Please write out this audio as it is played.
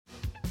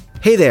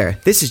Hey there,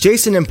 this is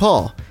Jason and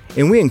Paul,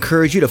 and we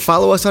encourage you to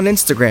follow us on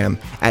Instagram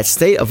at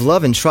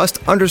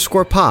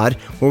stateofloveandtrust_pod,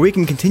 where we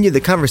can continue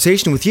the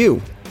conversation with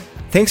you.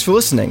 Thanks for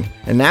listening,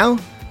 and now,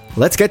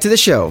 let's get to the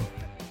show.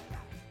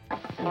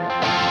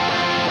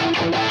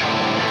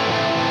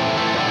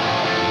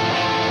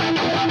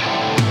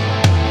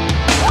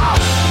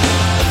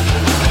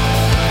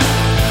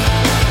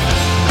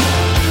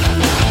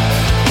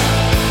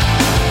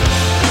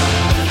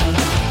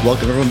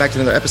 Welcome everyone back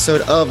to another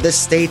episode of the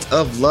State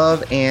of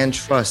Love and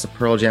Trust, the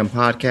Pearl Jam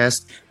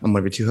podcast. I'm one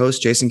of your two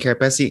hosts, Jason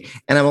Carapesi,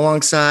 and I'm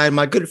alongside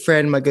my good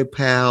friend, my good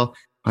pal,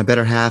 my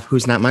better half,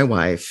 who's not my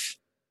wife,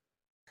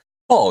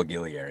 Paul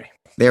Gillieri.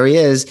 There he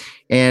is,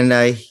 and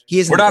he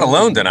is. We're not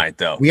alone tonight,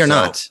 though. We are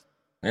not.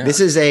 Yeah. This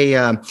is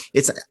a.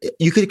 It's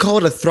you could call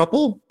it a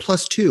throuple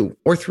plus 2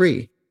 or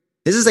 3.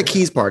 This is a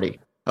keys party.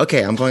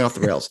 Okay, I'm going off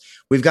the rails.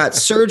 We've got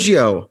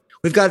Sergio.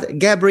 We've got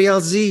Gabrielle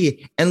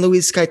Z and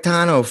Luis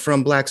Caetano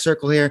from Black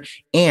Circle here,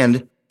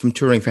 and from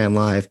Touring Fan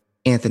Live,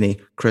 Anthony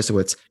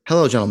Krisowitz.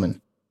 Hello,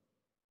 gentlemen.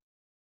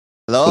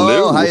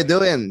 Hello. How you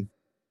doing?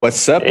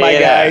 What's up, my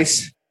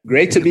guys?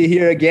 Great to be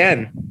here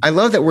again. I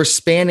love that we're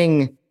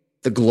spanning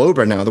the globe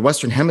right now, the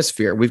Western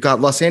Hemisphere. We've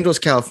got Los Angeles,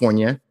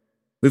 California.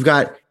 We've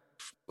got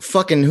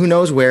fucking who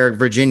knows where,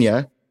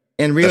 Virginia,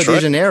 and Rio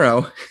de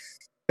Janeiro.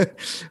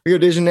 Rio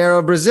de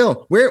Janeiro,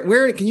 Brazil.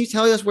 Where can you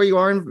tell us where you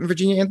are in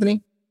Virginia,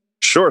 Anthony?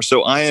 Sure.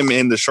 So I am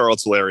in the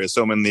Charlottesville area.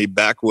 So I'm in the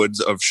backwoods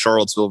of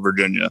Charlottesville,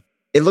 Virginia.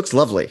 It looks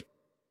lovely.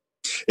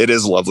 It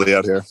is lovely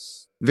out here.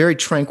 Very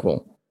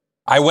tranquil.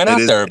 I went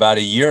out there about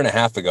a year and a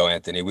half ago,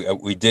 Anthony.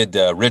 We did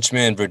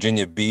Richmond,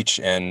 Virginia Beach,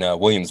 and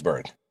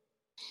Williamsburg.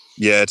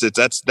 Yeah,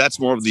 that's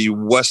more of the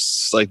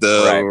west, like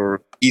the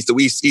east,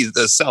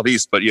 the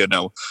southeast. But yeah,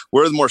 no,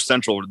 we're the more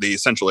central, the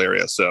central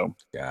area. So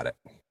got it.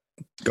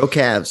 Go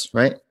Cavs,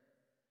 right?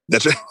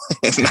 That's right.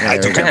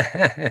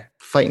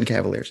 Fighting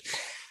Cavaliers.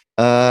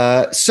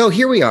 So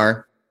here we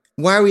are.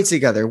 Why are we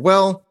together?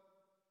 Well,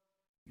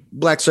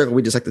 Black Circle,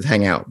 we just like to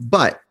hang out.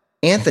 But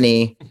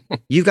Anthony,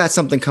 you got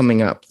something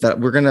coming up that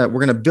we're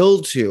gonna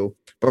build to.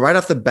 But right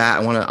off the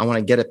bat, I want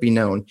to get it be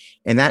known,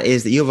 and that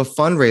is that you have a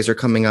fundraiser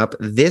coming up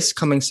this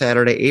coming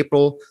Saturday,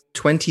 April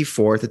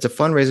 24th. It's a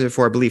fundraiser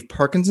for, I believe,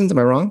 Parkinson's. Am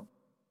I wrong?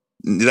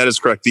 That is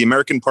correct. The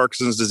American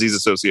Parkinson's Disease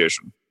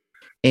Association.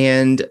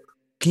 And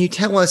can you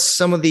tell us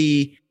some of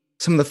the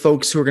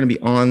folks who are going to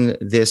be on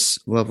this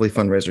lovely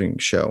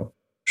fundraising show?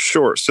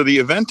 Sure. So the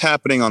event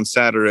happening on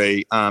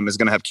Saturday is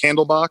going to have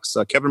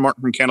Candlebox. Kevin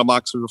Martin from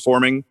Candlebox will be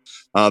performing.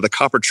 The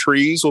Copper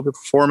Trees will be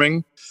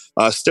performing.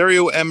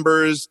 Stereo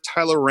Embers,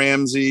 Tyler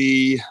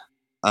Ramsey,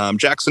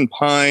 Jackson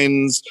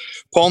Pines,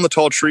 Paul and the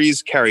Tall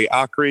Trees, Carrie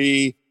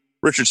Acri,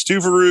 Richard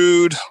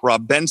Stuverud,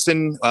 Rob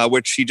Benson,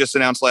 which he just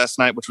announced last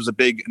night, which was a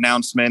big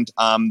announcement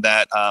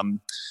that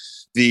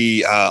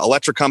the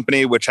Electric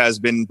Company, which has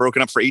been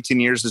broken up for 18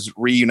 years, is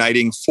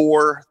reuniting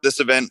for this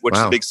event, which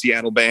is a big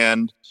Seattle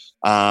band.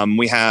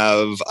 We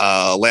have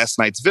Last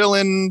Night's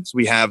Villains.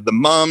 We have the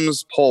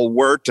Mums, Paul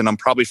Wirt, and I'm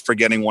probably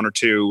forgetting one or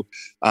two.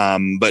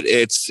 But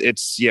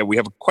we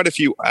have quite a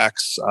few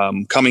acts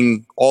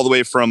coming all the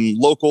way from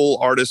local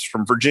artists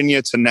from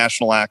Virginia to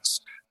national acts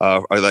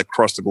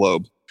across the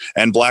globe.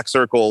 And Black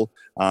Circle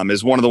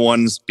is one of the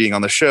ones being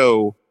on the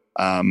show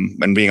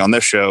and being on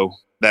this show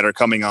that are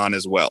coming on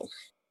as well.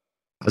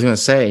 I was going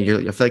to say, I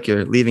feel like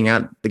you're leaving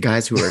out the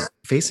guys who are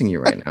facing you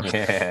right now.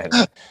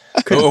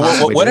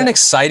 What an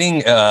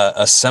exciting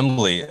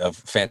assembly of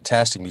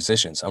fantastic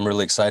musicians. I'm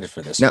really excited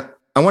for this. Now,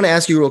 I want to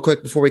ask you real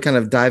quick before we kind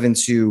of dive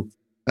into,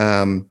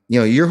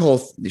 your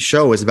whole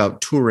show is about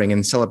touring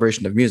and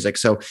celebration of music.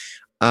 So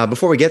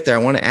before we get there, I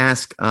want to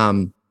ask,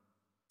 how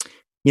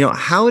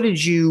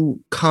did you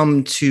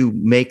come to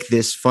make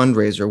this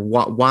fundraiser?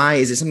 Why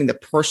is it something that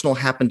personal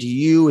happened to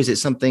you? Is it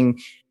something...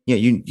 do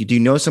you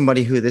know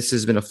somebody who this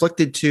has been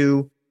afflicted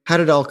to? How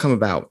did it all come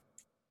about?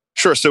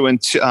 Sure. So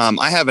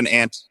I have an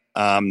aunt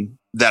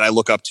that I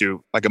look up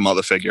to, like a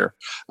mother figure,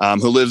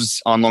 who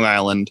lives on Long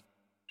Island.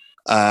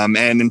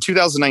 And in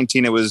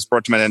 2019, it was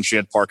brought to my attention she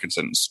had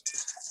Parkinson's.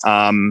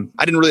 I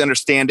didn't really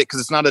understand it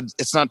because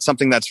it's not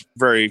something that's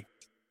very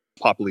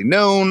popularly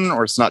known,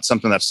 or it's not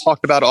something that's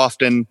talked about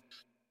often.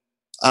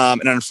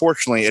 And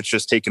unfortunately, it's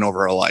just taken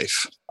over her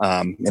life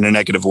in a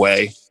negative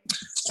way.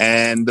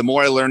 And the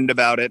more I learned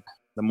about it,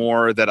 the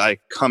more that I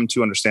come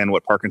to understand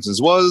what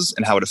Parkinson's was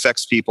and how it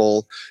affects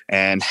people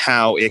and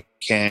how it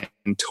can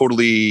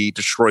totally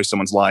destroy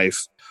someone's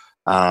life.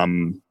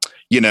 It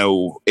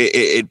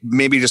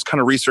made me just kind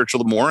of research a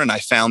little more. And I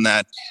found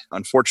that,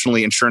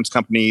 unfortunately, insurance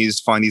companies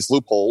find these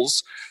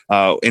loopholes,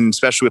 and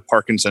especially with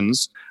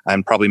Parkinson's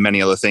and probably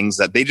many other things,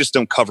 that they just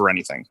don't cover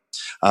anything.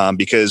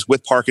 Because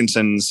with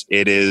Parkinson's,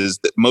 there's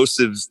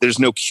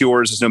no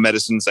cures, there's no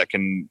medicines that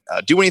can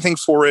do anything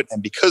for it.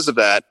 And because of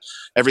that,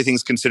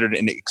 everything's considered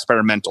an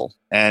experimental.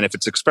 And if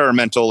it's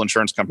experimental,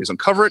 insurance companies don't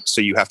cover it.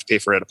 So you have to pay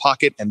for it out of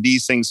pocket. And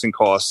these things can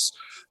cost,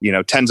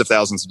 tens of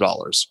thousands of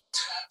dollars.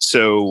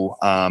 So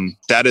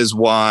that is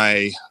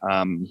why,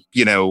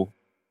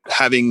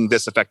 having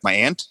this affect my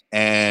aunt,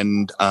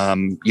 and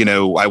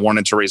I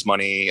wanted to raise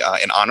money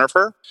in honor of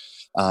her.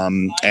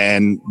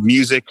 and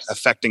music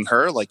affecting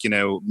her. Like,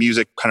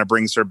 music kind of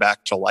brings her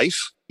back to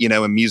life,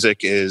 and music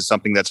is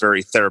something that's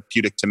very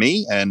therapeutic to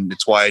me. And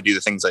it's why I do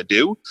the things I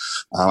do.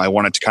 I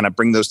wanted to kind of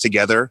bring those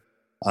together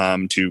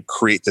to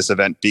create this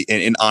event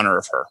in honor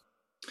of her.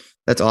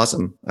 That's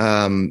awesome.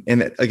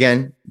 And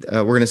again,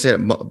 we're going to say it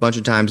a bunch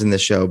of times in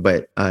this show,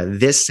 but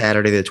this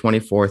Saturday, the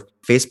 24th,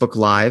 Facebook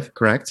Live,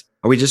 correct?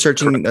 Are we just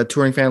searching a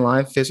Touring Fan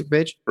Live Facebook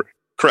page?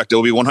 Correct.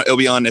 It'll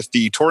be on if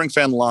the Touring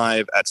Fan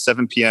Live at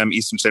 7 p.m.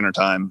 Eastern Standard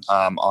Time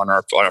on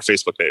our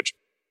Facebook page.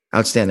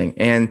 Outstanding.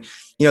 And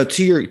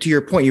to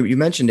your point, you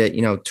mentioned it.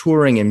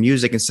 Touring and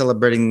music and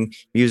celebrating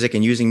music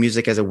and using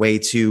music as a way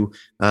to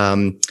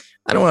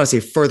I don't want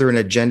to say further an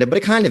agenda, but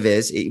it kind of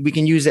is. We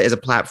can use it as a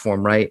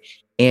platform, right?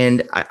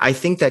 And I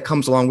think that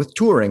comes along with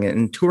touring.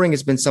 And touring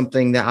has been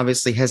something that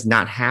obviously has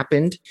not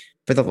happened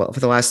for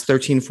the last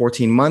 13,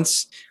 14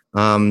 months.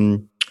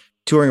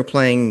 Touring or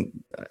playing,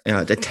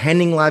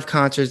 attending live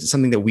concerts is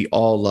something that we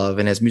all love.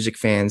 And as music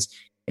fans,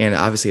 and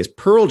obviously as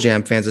Pearl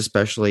Jam fans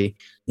especially,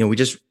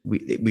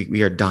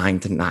 we are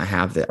dying to not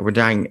have that. We're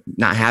dying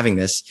not having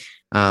this.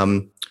 For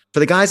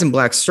the guys in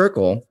Black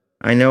Circle,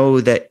 I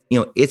know that,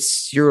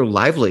 it's your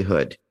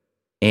livelihood,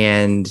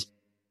 and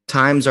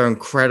times are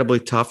incredibly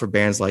tough for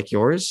bands like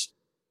yours.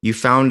 You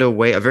found a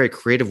very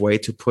creative way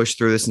to push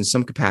through this in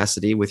some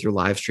capacity with your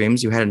live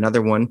streams. You had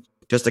another one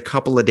just a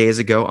couple of days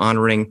ago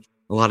honoring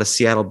a lot of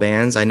Seattle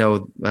bands. I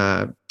know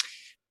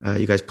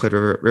you guys played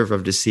River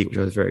of Deceit, which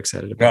I was very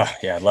excited about. Oh,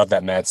 yeah, I love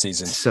that Mad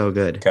Season. So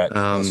good. Cut. It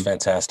was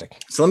fantastic.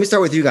 So let me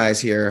start with you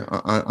guys here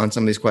on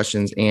some of these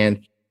questions.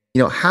 And,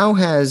 how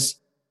has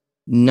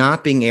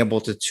not being able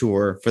to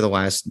tour for the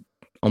last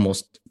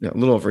almost a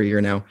little over a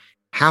year now,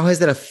 how has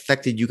that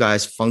affected you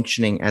guys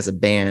functioning as a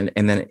band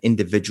and then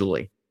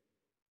individually?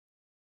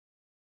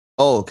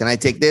 Oh, can I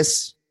take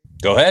this?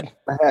 Go ahead.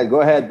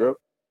 Go ahead, bro.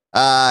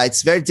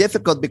 It's very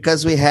difficult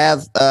because we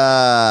have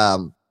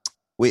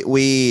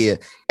we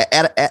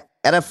at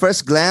a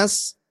first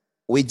glance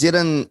we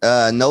didn't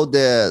know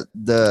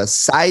the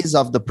size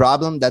of the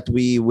problem that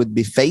we would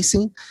be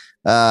facing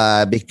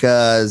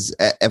because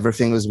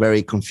everything was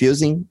very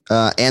confusing,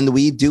 and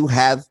we do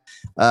had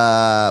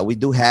a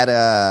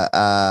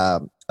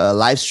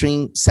live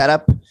stream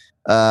setup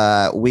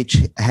which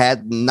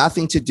had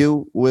nothing to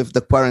do with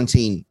the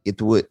quarantine.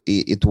 It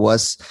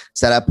was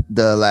set up at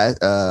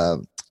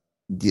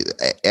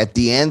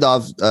the end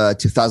of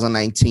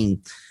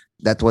 2019.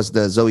 That was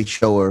the Zoe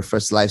Show, our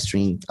first live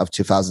stream of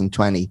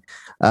 2020.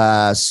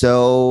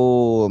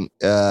 So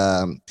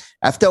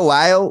after a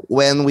while,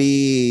 when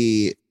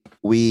we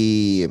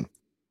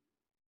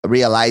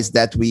realized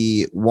that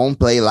we won't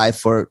play live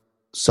for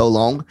so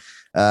long,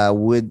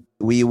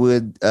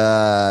 we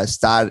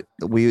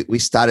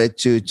started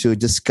to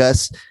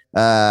discuss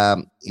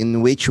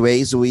in which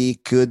ways we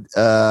could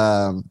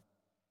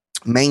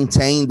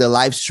maintain the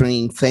live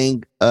stream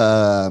thing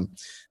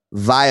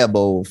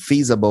viable,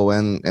 feasible,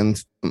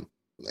 and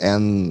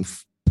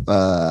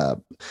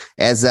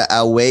as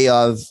a way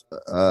of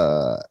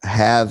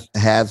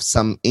have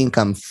some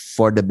income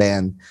for the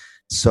band.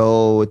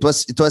 So it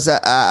was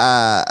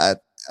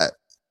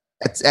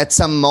at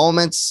some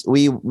moments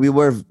we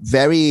were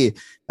very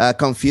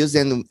confused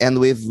and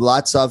with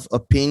lots of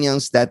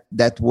opinions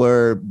that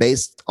were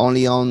based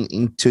only on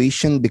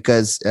intuition,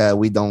 because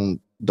we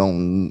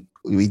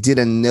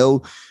didn't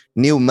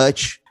knew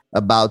much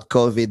about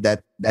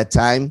COVID that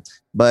time.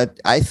 But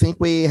I think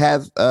we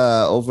have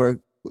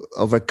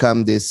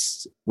overcome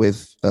this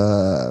with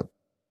some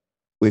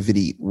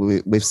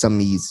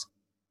ease.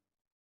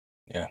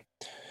 Yeah.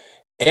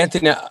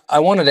 Anthony, I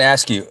wanted to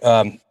ask you,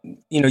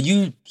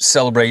 you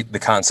celebrate the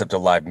concept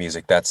of live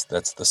music. That's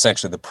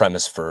essentially the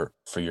premise for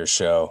your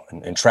show,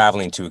 and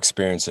traveling to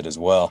experience it as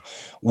well.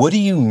 What do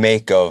you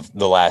make of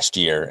the last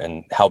year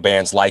and how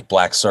bands like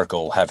Black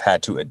Circle have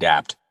had to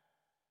adapt?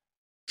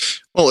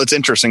 Well, it's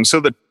interesting. So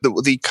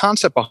the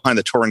concept behind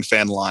the Touring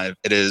Fan Live,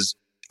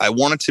 I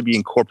want it to be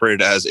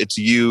incorporated as it's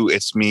you,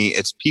 it's me,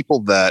 it's people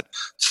that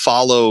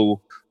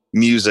follow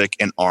music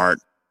and art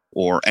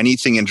or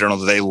anything in general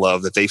that they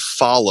love, that they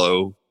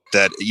follow,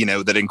 that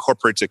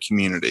incorporates a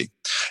community.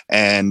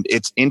 And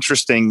it's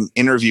interesting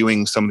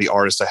interviewing some of the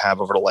artists I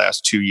have over the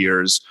last 2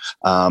 years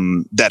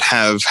that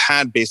have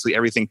had basically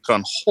everything put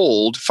on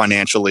hold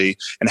financially,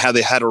 and how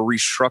they had to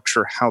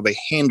restructure how they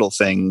handle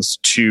things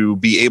to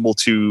be able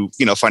to,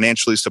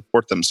 financially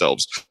support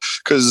themselves.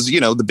 Because,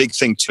 the big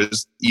thing too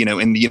is,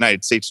 in the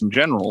United States in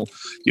general,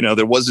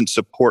 there wasn't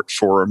support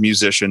for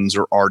musicians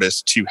or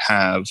artists to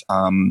have,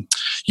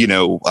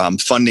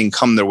 funding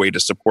come their way to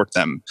support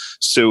them.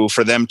 So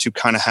for them to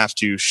kind of have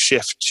to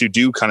shift to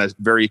do kind of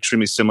very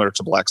extremely similar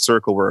to Black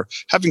Circle, we're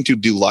having to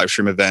do live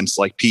stream events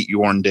like Pete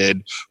Yorn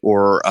did,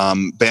 or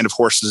Band of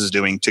Horses is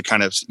doing, to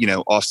kind of,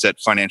 offset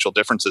financial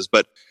differences.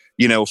 But,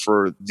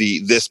 for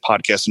this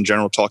podcast in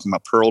general, talking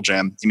about Pearl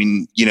Jam,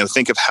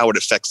 think of how it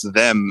affects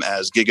them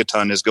as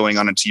Gigaton is going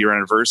on its year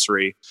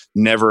anniversary,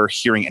 never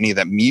hearing any of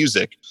that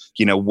music.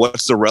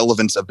 What's the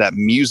relevance of that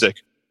music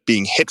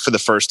being hit for the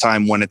first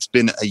time when it's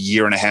been a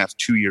year and a half,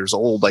 2 years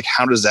old. Like,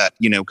 how does that,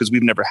 because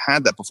we've never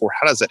had that before,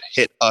 how does that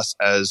hit us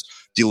as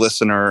the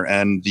listener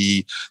and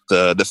the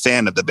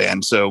fan of the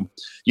band? So,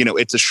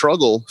 it's a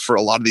struggle for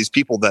a lot of these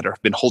people that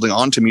have been holding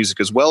on to music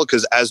as well,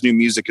 because as new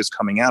music is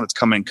coming out, it's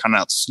coming kind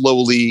of out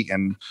slowly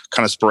and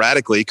kind of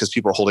sporadically, because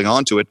people are holding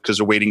on to it because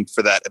they're waiting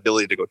for that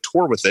ability to go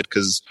tour with it,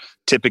 because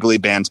typically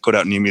bands put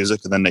out new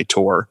music and then they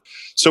tour.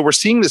 So we're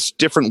seeing this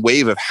different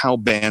wave of how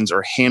bands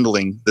are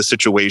handling the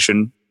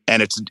situation.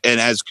 And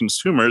as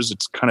consumers,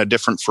 it's kind of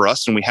different for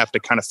us, and we have to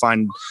kind of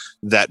find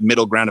that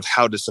middle ground of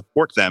how to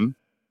support them.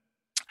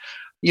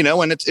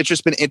 And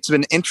it's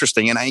been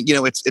interesting. And we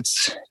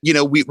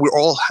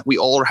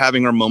all are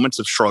having our moments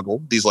of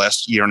struggle these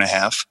last year and a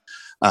half.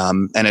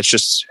 And it's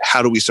just,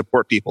 how do we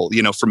support people?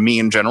 For me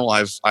in general,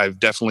 I've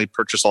definitely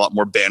purchased a lot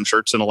more band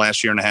shirts in the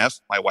last year and a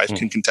half. My wife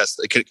can attest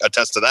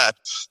to that,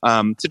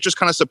 to just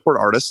kind of support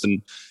artists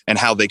and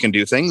how they can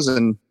do things.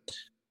 And,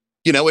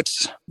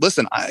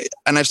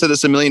 I've said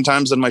this a million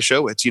times on my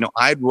show.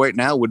 I right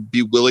now would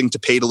be willing to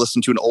pay to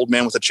listen to an old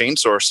man with a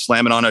chainsaw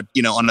slam it on a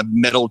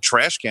metal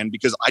trash can,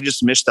 because I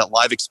just missed that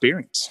live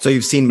experience. So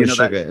you've seen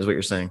Meshuggah, is what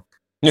you're saying?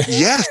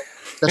 Yes,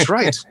 that's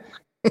right.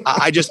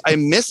 I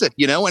miss it,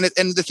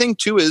 and the thing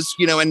too is,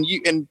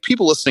 and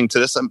people listening to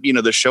this,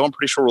 the show, I'm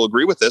pretty sure will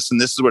agree with this. And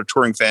this is what a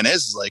touring fan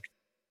is like,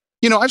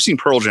 I've seen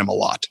Pearl Jam a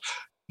lot.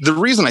 The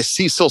reason I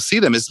still see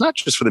them is not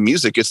just for the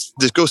music. It's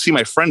to go see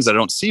my friends that I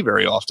don't see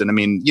very often.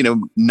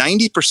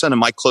 90% of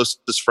my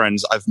closest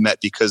friends I've met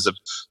because of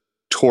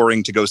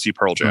touring to go see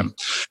Pearl Jam,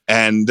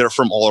 and they're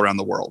from all around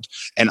the world.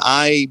 And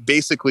I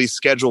basically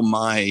schedule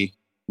my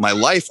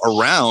life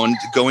around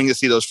going to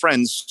see those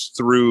friends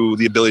through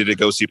the ability to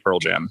go see Pearl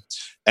Jam.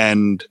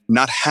 And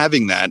not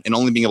having that and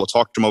only being able to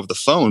talk to them over the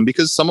phone,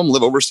 because some of them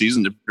live overseas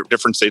in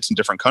different states and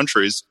different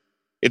countries,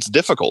 it's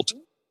difficult.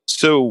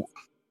 So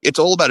it's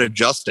all about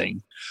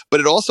adjusting. But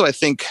it also, I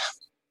think,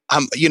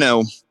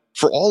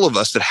 for all of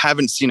us that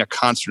haven't seen a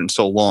concert in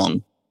so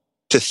long,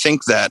 to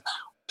think that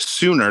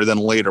sooner than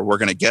later we're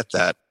going to get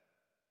that.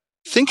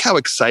 Think how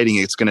exciting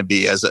it's going to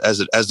be as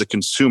a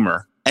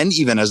consumer, and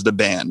even as the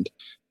band,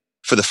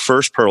 for the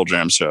first Pearl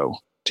Jam show,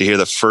 to hear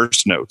the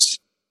first notes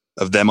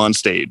of them on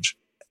stage.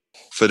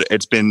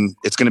 It's going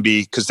to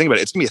be, because think about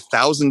it, it's going to be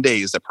 1,000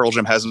 days that Pearl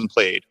Jam hasn't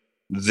played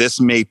this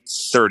May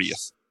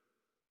 30th.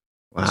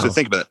 Wow. So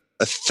think about it,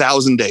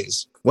 1,000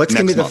 days. What's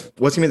gonna be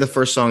the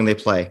first song they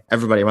play?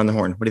 Everybody around the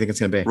horn. What do you think it's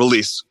gonna be?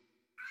 Release.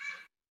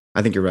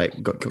 I think you're right.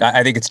 Go.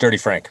 I think it's Dirty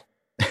Frank.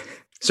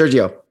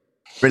 Sergio.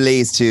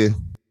 Release too.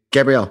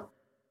 Gabrielle.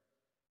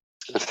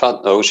 I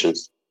thought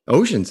Oceans.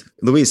 Oceans.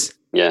 Luis.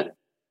 Yeah.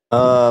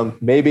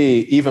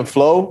 Maybe Even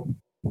Flow.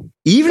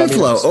 Even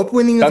Flow.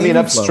 Opening with coming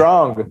Even up Flow.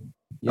 Strong.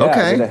 Yeah,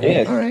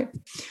 okay. All right.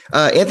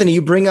 Anthony,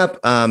 you bring up.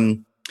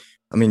 You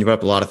brought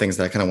up a lot of things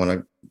that I kind of want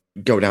to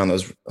go down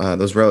those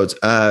roads.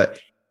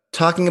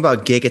 Talking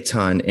about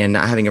Gigaton and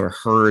not having ever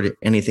heard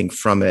anything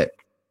from it.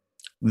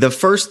 The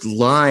first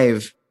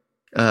live,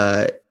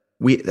 Gigaton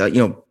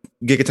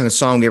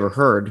song we ever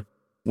heard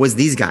was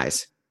these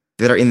guys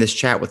that are in this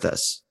chat with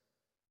us,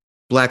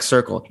 Black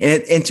Circle.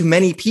 And to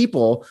many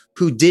people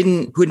who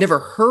had never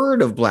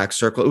heard of Black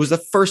Circle, it was the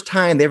first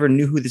time they ever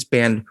knew who this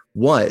band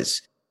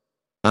was.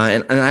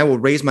 And I will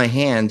raise my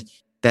hand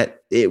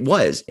that it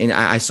was. And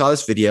I saw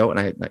this video,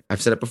 and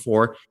I've said it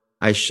before.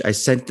 I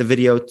sent the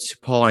video to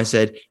Paul, and I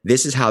said,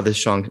 this is how this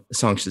song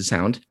should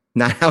sound,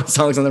 not how it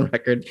sounds on the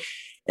record.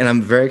 And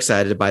I'm very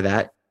excited by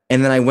that.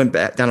 And then I went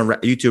back down a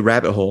YouTube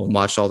rabbit hole and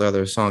watched all the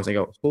other songs. I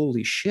go,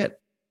 holy shit.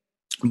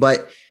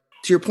 But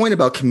to your point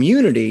about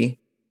community,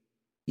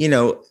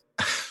 the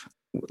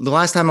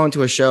last time I went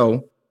to a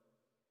show,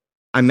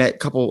 I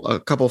met a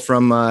couple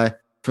from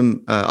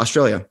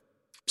Australia.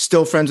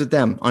 Still friends with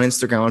them on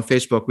Instagram, on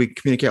Facebook. We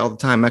communicate all the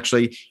time.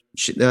 Actually,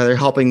 they're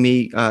helping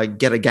me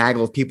get a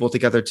gaggle of people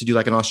together to do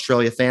like an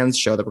Australia fans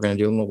show that we're going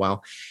to do in a little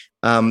while.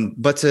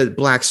 But to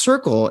Black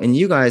Circle and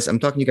you guys, I'm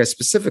talking to you guys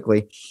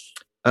specifically.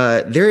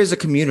 There is a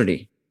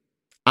community.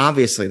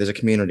 Obviously, there's a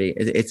community.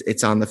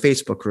 It's on the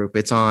Facebook group.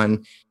 It's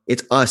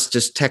us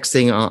just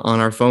texting on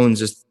our phones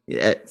just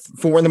at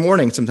 4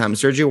 a.m.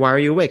 sometimes. Sergio, why are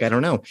you awake? I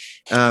don't know.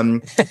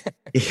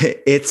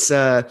 It's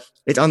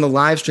on the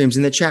live streams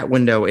in the chat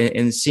window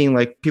and seeing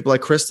like people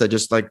like Krista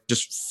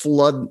just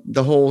flood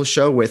the whole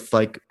show with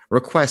like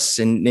requests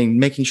and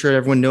making sure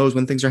everyone knows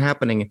when things are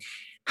happening.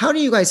 How do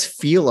you guys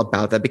feel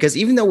about that? Because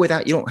even though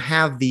you don't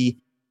have the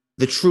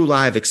true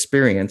live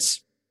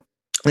experience,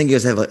 I think you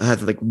guys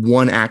have like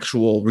one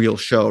actual real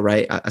show,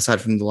 right?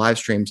 Aside from the live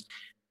streams.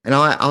 And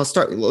I'll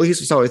start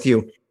with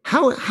you.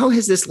 How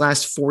has this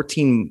last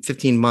 14,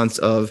 15 months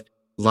of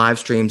live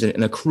streams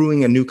and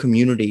accruing a new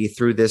community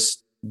through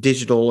this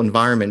digital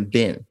environment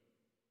been?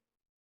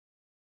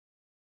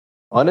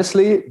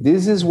 Honestly,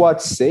 this is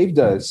what saved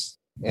us.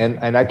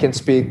 And I can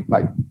speak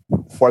like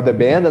for the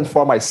band and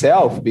for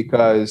myself,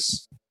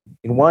 because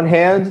in one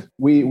hand,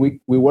 we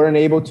weren't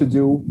able to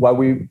do what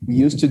we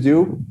used to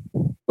do.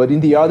 But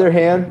in the other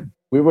hand,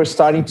 we were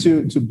starting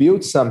to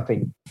build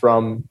something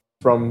from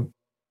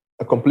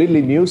a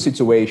completely new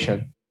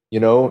situation.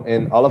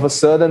 and all of a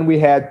sudden we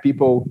had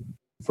people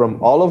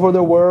from all over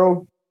the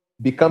world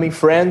becoming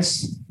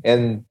friends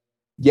and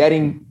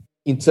getting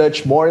in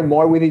touch more and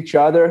more with each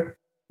other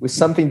with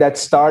something that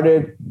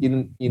started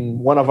in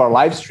one of our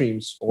live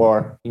streams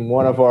or in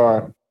one of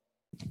our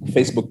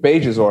Facebook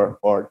pages or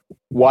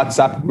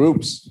WhatsApp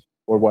groups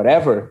or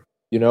whatever,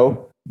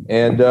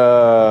 and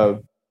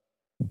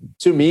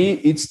to me,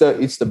 it's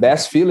the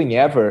best feeling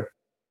ever,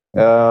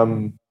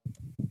 to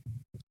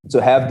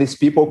have these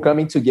people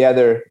coming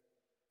together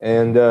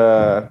and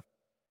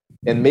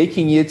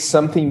making it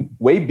something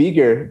way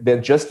bigger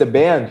than just a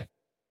band.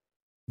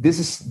 This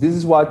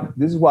is what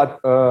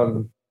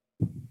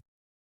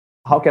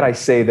how can I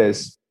say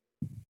this?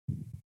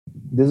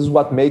 This is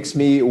what makes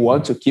me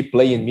want to keep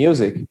playing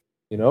music,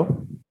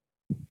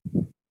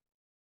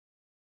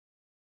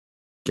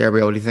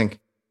 Gabriel, what do you think?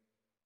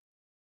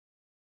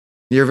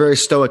 You're a very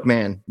stoic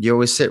man. You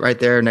always sit right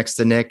there next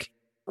to Nick.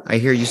 I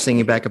hear you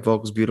singing backup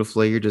vocals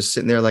beautifully. You're just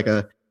sitting there like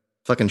a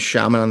fucking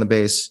shaman on the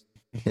bass,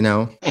 Give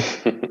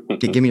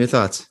me your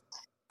thoughts.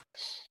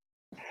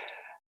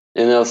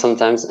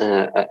 Sometimes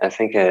I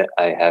think I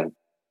have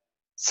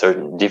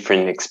certain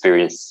different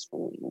experience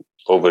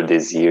over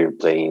this year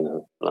playing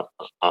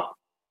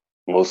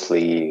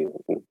mostly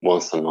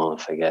once a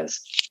month, I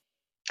guess.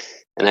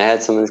 And I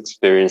had some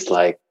experience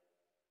like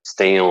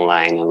staying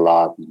online a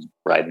lot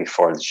right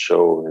before the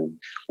show and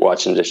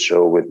watching the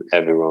show with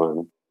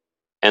everyone.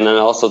 And then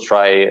also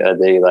try a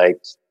day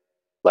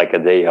like a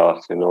day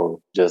off,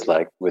 just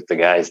like with the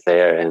guys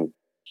there. And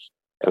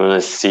when I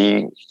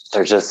see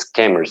there's just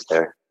cameras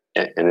there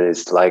and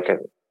it's like a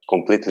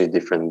completely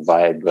different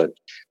vibe, but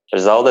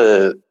there's all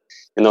the,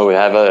 we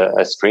have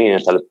a screen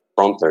and a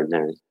teleprompter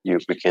there.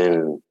 We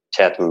can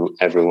chat with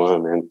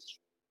everyone. And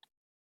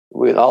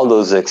with all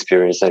those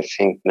experiences, I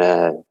think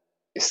that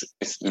it's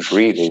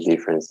really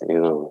different,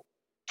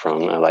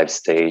 from a live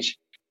stage.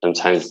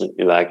 Sometimes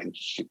you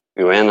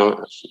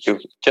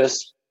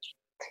just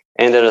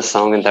ended a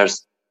song and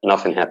there's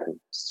nothing happened.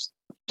 It's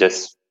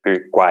just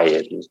very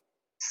quiet. It's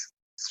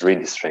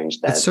really strange.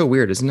 That's so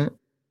weird, isn't it?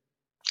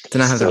 To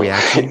not have the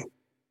reaction.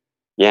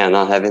 Yeah,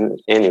 not having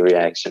any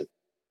reaction.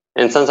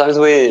 And sometimes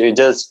we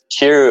just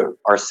cheer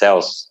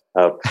ourselves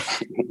up.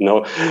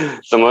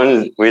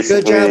 Someone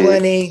good job,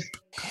 Lenny.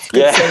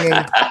 Good singing.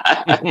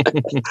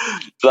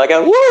 It's like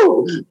a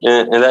woo,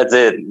 and that's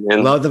it.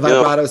 And love the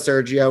vibrato,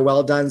 Sergio.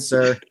 Well done,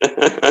 sir.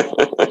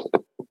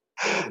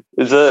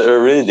 It's a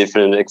really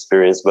different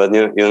experience, but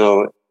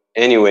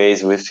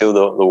anyways, we feel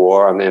the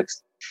warmth,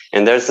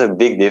 and there's a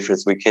big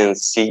difference. We can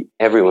see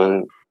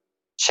everyone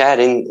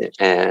chatting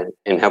and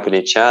helping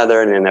each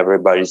other, and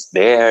everybody's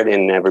there,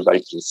 and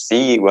everybody can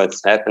see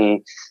what's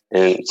happening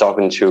and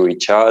talking to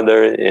each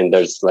other. And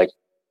there's like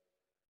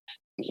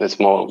the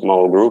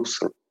small groups.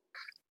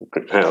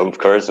 Of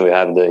course, we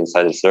have the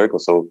Inside Circle,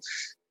 so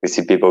we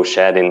see people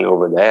chatting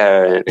over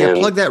there. And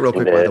plug that real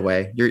quick, by the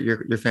way.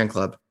 Your fan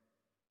club.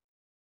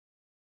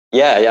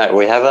 Yeah,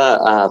 we have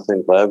a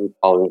fan club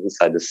called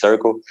Inside the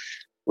Circle.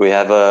 We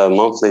have a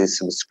monthly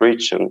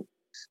subscription,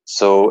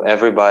 so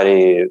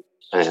everybody,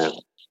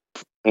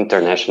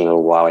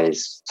 international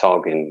wise,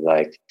 talking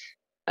like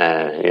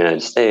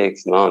United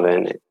States,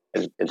 London,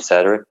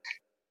 etc.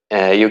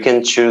 You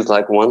can choose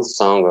like one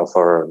song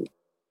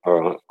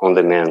or on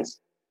demand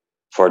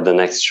for the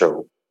next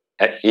show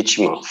each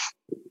month.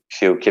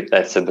 If you keep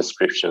that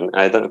subscription,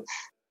 I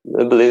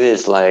believe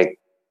it's like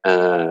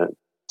 $10,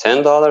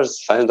 $5.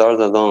 I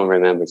don't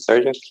remember.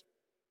 Sergio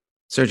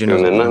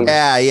knows.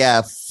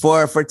 Yeah.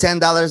 For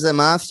 $10 a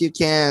month, you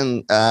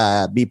can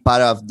be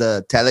part of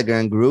the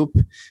Telegram group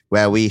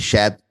where we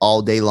chat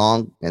all day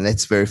long, and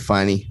it's very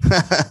funny.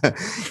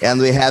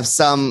 And we have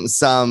some. It's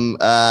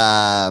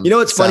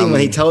funny when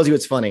he tells you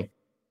it's funny.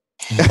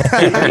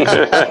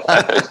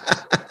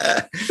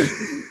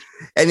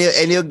 And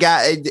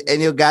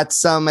you got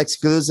some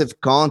exclusive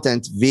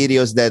content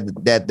videos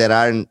that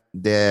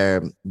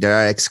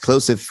are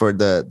exclusive for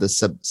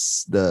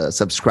the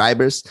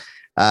subscribers,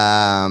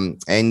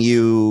 and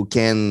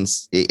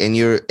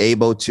you're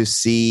able to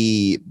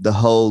see the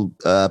whole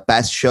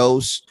past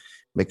shows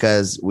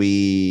because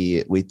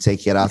we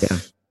take it off.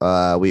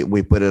 Yeah.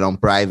 We put it on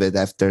private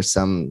after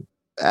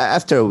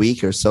a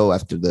week or so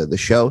after the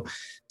show.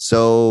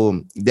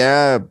 So there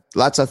are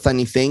lots of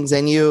funny things,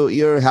 and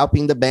you're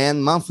helping the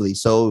band monthly.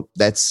 So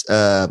that's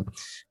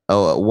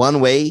one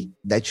way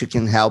that you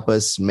can help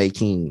us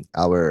making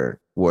our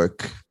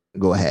work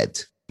go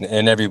ahead.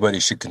 And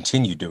everybody should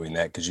continue doing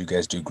that because you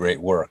guys do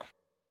great work.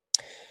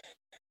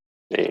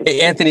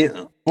 Hey, Anthony,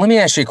 let me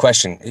ask you a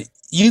question.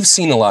 You've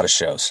seen a lot of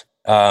shows.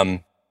 Do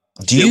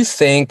you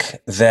think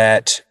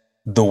that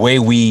the way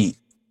we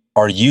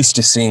are used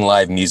to seeing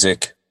live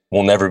music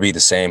will never be the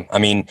same? I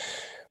mean,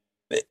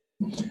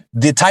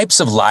 the types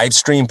of live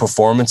stream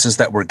performances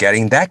that we're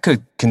getting, that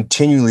could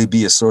continually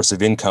be a source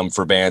of income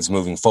for bands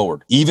moving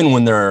forward, even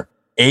when they're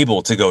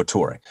able to go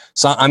touring.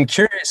 So I'm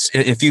curious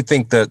if you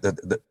think that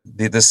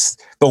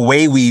the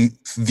way we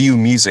view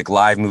music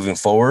live moving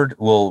forward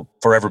will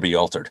forever be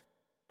altered.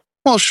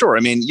 Well, sure. I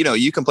mean,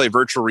 you can play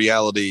virtual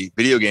reality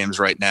video games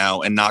right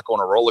now and not go on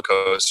a roller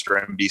coaster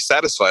and be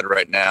satisfied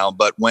right now.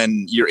 But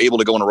when you're able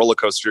to go on a roller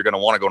coaster, you're going to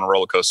want to go on a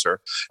roller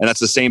coaster. And that's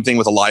the same thing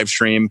with a live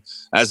stream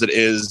as it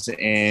is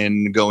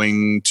in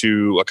going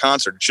to a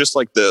concert. Just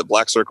like the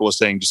Black Circle was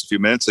saying just a few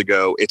minutes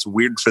ago, it's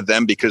weird for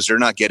them because they're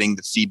not getting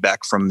the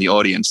feedback from the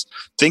audience.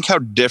 Think how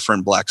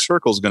different Black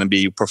Circle is going to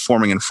be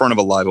performing in front of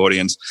a live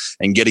audience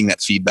and getting that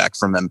feedback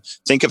from them.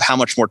 Think of how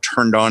much more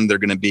turned on they're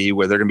going to be,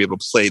 where they're going to be able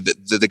to play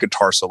the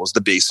guitar solos, the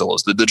bass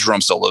solos, the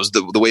drum solos,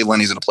 the way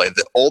Lenny's going to play.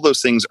 All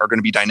those things are going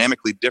to be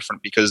dynamically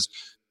different because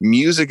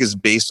music is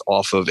based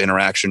off of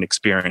interaction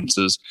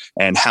experiences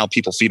and how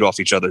people feed off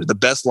each other. The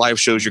best live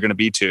shows you're going to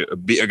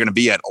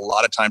be at, a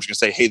lot of times you're going to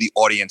say, hey, the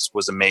audience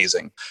was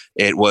amazing.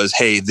 It was,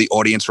 hey, the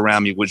audience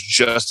around me was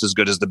just as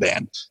good as the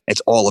band.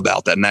 It's all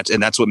about that.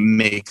 And that's what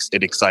makes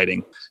it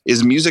exciting.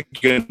 Is music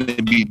going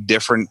to be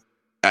different?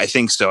 I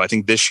think so. I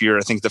think this year,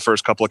 the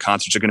first couple of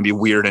concerts are going to be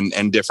weird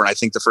and different. I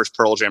think the first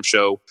Pearl Jam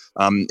show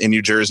in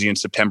New Jersey in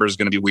September is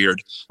going to be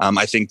weird.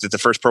 I think that the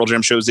first Pearl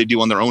Jam shows they do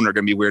on their own are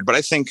going to be weird. But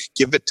I think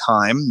give it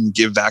time,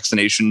 give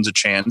vaccinations a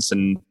chance,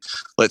 and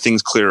let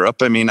things clear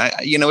up. I mean,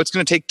 it's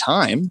going to take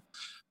time.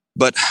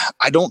 But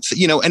I don't,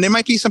 and there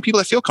might be some people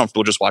that feel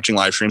comfortable just watching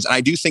live streams. And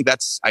I do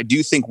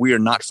think we are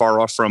not far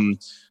off from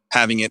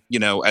having it,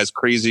 as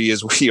crazy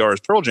as we are as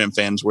Pearl Jam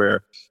fans,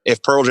 where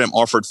if Pearl Jam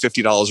offered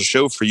 $50 a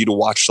show for you to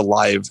watch the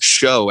live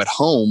show at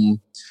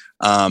home,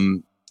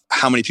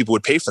 how many people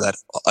would pay for that?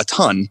 A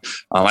ton.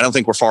 I don't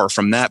think we're far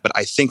from that, but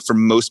I think for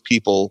most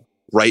people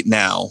right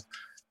now,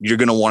 you're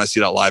going to want to see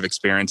that live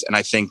experience. And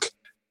I think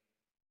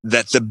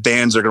that the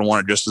bands are going to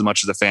want it just as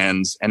much as the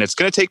fans, and it's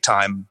going to take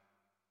time,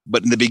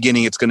 but in the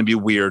beginning, it's going to be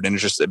weird. And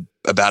it's just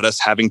about us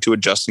having to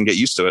adjust and get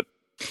used to it.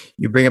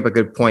 You bring up a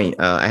good point.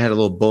 I had a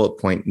little bullet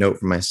point note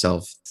for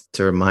myself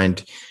to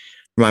remind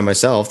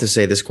myself to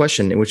say this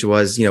question, which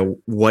was,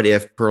 what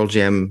if Pearl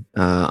Jam,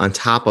 on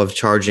top of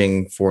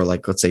charging for,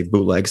 like, let's say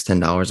bootlegs,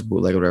 $10 a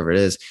bootleg, whatever it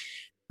is,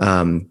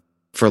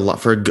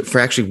 for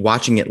actually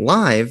watching it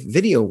live,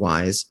 video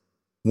wise,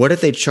 what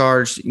if they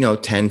charged,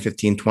 10,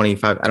 15,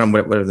 25, I don't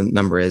know, whatever the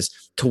number is,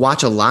 to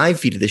watch a live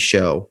feed of the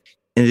show,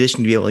 in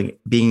addition to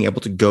being able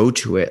to go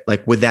to it?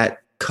 Like, would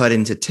that cut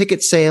into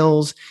ticket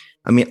sales?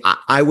 I mean,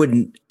 I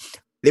wouldn't.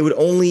 They would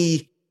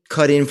only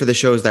cut in for the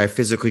shows that I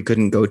physically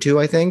couldn't go to,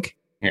 I think.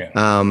 Yeah.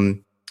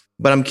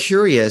 But I'm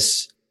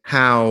curious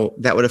how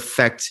that would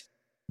affect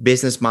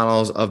business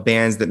models of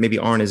bands that maybe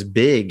aren't as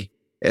big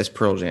as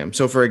Pearl Jam.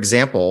 So, for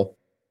example,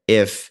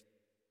 if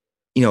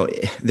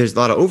there's a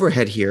lot of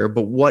overhead here,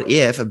 but what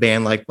if a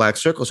band like Black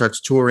Circle starts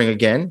touring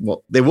again?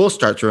 Well, they will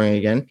start touring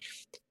again.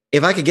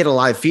 If I could get a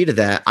live feed of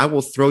that, I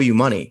will throw you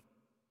money.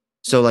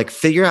 So, like,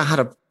 figure out how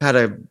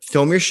to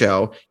film your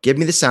show, give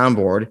me the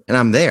soundboard, and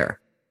I'm there,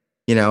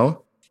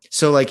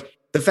 So, like,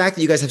 the fact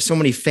that you guys have so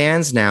many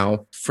fans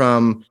now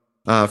from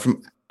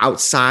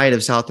outside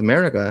of South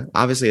America,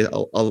 obviously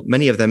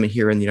many of them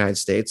here in the United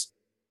States,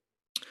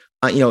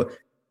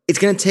 it's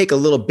going to take a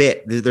little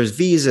bit. There's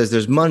visas,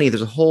 there's money,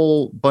 there's a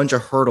whole bunch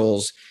of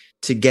hurdles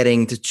to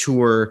getting to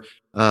tour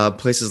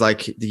places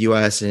like the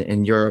US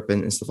and Europe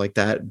and stuff like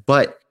that.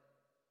 But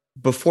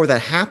before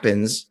that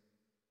happens,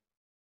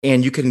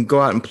 and you can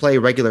go out and play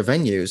regular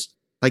venues,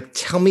 like,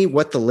 tell me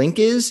what the link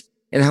is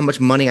and how much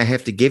money I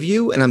have to give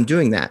you. And I'm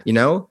doing that,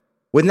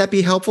 Wouldn't that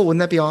be helpful? Wouldn't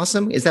that be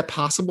awesome? Is that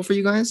possible for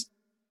you guys?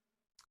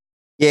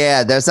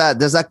 Yeah, there's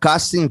a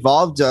cost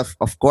involved,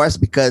 of course,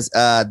 because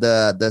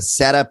the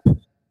setup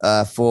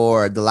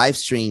for the live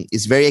stream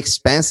is very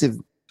expensive,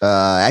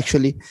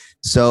 actually.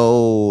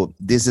 So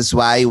this is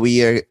why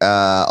we are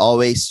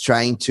always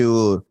trying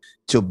to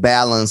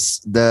balance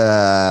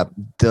the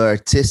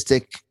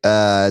artistic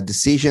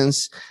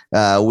decisions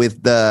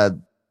with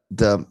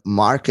the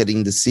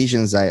marketing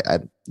decisions. I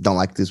don't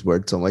like this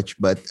word so much,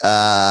 but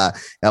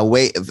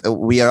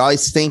we are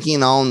always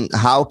thinking on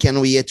how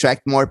can we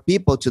attract more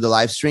people to the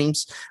live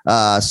streams,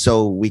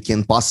 so we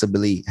can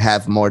possibly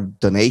have more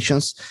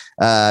donations,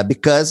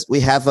 because we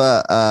have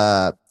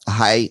a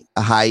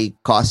high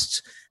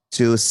cost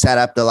to set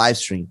up the live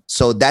stream.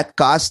 So that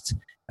cost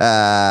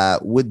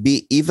would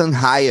be even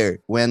higher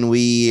when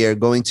we are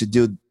going to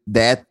do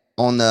that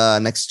on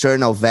an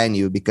external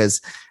venue,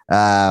 because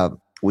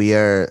we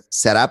are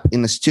set up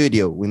in a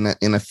studio,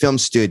 in a film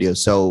studio.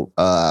 So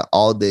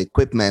all the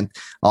equipment,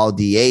 all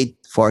the 8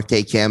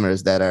 4K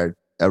cameras that are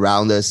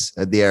around us,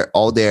 they're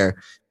all there.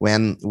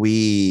 When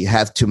we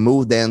have to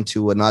move them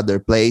to another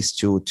place,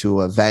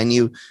 to a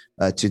venue,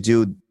 to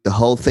do the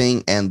whole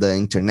thing, and the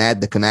internet,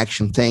 the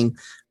connection thing.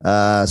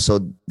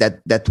 So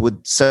that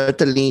would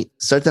certainly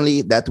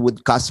that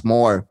would cost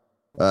more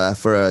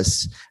for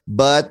us.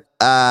 But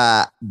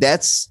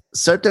that's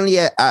certainly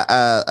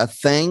a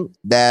thing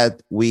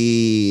that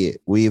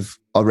we've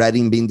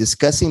already been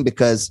discussing,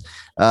 because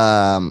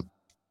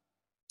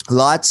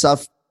lots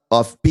of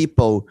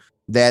people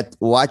that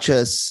watch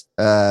us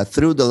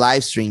through the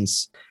live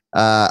streams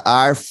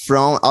are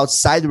from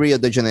outside Rio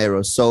de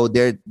Janeiro, so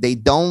they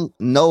don't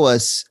know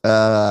us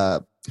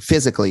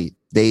physically.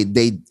 They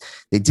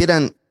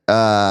didn't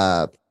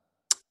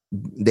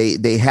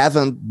they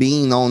haven't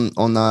been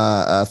on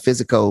a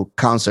physical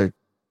concert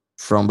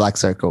from Black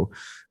Circle.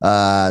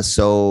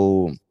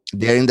 So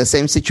they're in the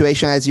same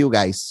situation as you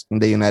guys in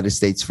the United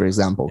States, for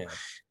example.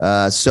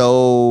 Yeah.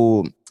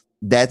 So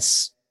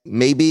that's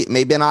maybe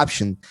an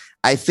option.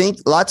 I think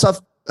lots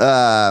of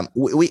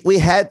we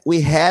had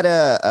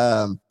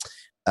a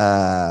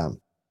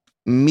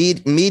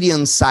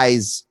medium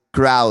size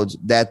crowd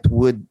that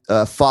would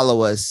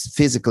follow us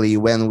physically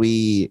when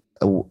we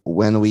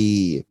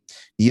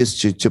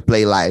used to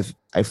play live.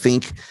 I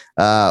think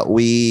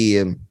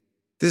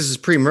this is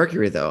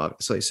pre-Mercury though,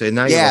 obviously. So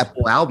now you have a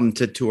whole album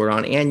to tour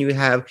on, and you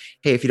have,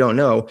 hey, if you don't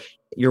know,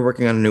 you're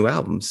working on a new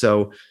album.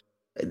 So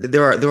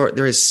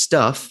there is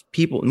stuff.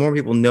 More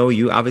people know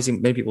you. Obviously,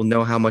 many people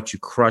know how much you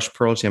crush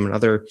Pearl Jam and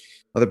other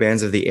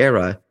bands of the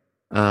era.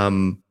 I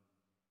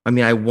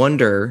mean, I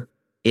wonder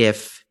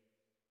if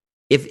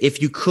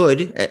you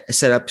could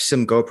set up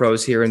some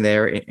GoPros here and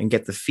there and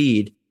get the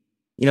feed,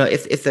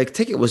 if the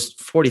ticket was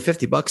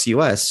 $40-$50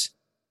 US,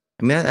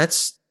 I mean,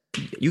 that's,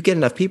 you get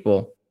enough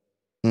people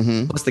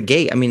plus the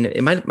gate. I mean,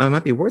 it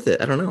might be worth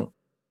it. I don't know.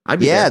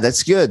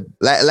 That's good.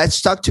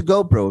 Let's talk to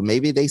GoPro.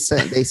 Maybe they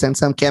send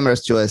some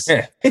cameras to us.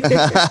 Yeah.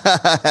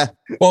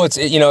 Well,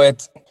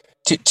 it's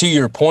to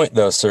your point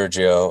though,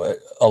 Sergio,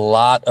 a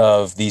lot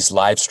of these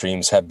live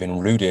streams have been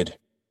rooted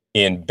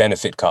in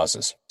benefit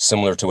causes,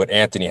 similar to what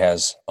Anthony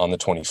has on the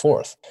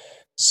 24th.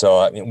 So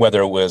I mean,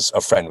 whether it was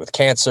a friend with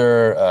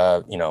cancer,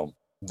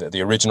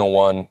 the original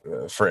one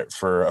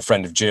for a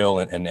friend of Jill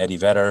and Eddie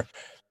Vedder.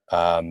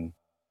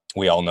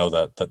 We all know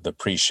the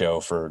pre-show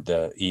for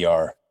the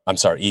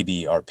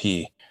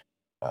EBRP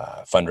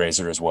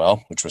fundraiser as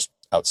well, which was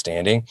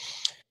outstanding.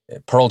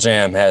 Pearl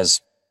Jam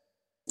has,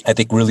 I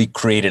think, really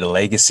created a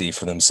legacy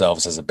for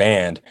themselves as a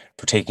band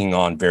for taking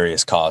on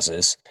various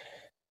causes.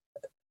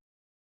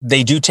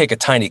 They do take a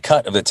tiny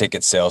cut of the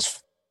ticket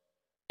sales,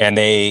 and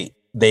they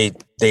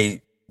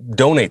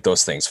donate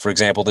those things. For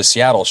example, the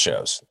Seattle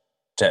shows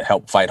to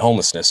help fight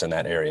homelessness in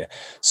that area.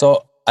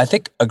 So I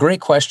think a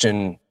great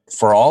question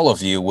for all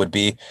of you would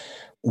be,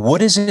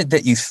 what is it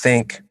that you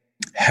think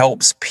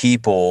helps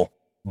people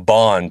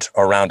bond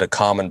around a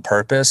common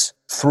purpose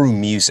through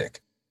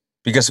music?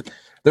 Because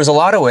there's a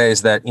lot of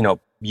ways that,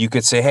 you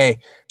could say, hey,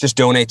 just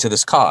donate to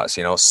this cause,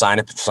 sign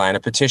a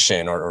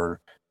petition, or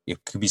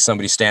it could be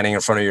somebody standing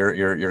in front of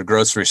your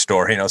grocery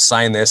store,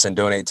 sign this and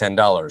donate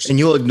 $10. And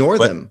you'll ignore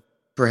them,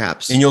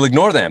 perhaps. And you'll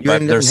ignore them.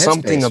 But there's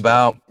something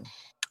about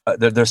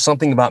there's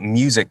something about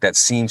music that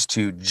seems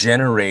to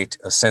generate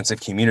a sense of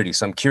community.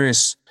 So I'm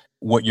curious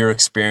what your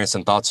experience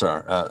and thoughts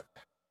are.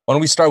 Why don't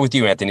we start with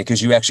you, Anthony,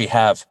 because you actually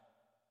have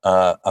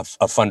a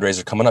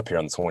fundraiser coming up here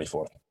on the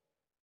 24th.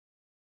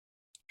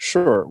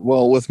 Sure.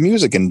 Well, with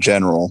music in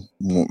general,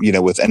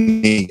 with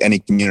any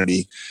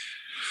community,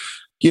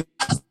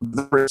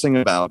 the first thing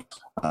about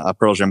a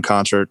Pearl Jam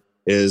concert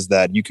is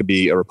that you could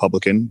be a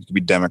Republican, you could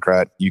be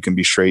Democrat, you can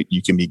be straight,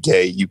 you can be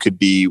gay, you could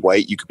be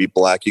white, you could be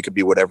black, you could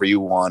be whatever you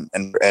want.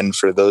 And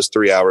for those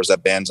 3 hours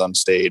that band's on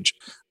stage,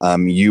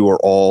 you are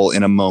all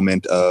in a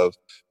moment of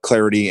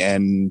clarity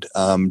and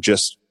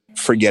just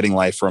forgetting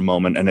life for a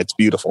moment, and it's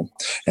beautiful.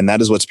 And that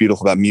is what's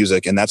beautiful about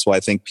music, and that's why I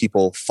think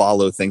people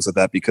follow things like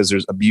that, because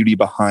there's a beauty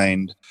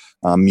behind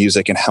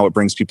music and how it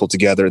brings people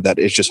together that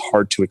is just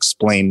hard to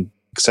explain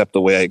except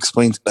the way I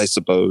explained it, I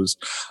suppose.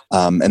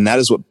 And that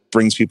is what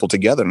brings people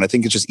together, and I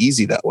think it's just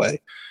easy that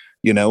way.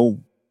 We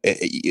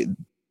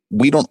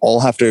don't all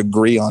have to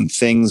agree on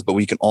things, but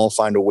we can all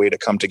find a way to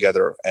come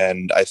together,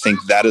 and I think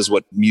that is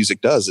what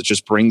music does. It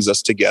just brings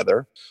us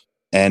together.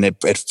 And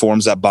it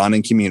forms that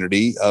bonding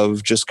community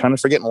of just kind of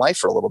forgetting life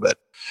for a little bit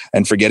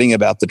and forgetting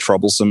about the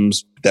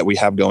troublesomes that we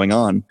have going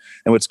on.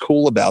 And what's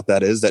cool about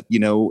that is that,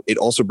 it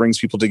also brings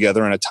people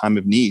together in a time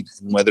of need.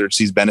 And whether it's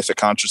these benefit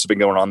concerts that have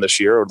been going on this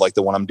year or like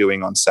the one I'm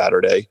doing on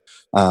Saturday,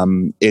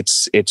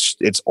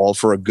 it's all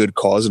for a good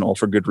cause and all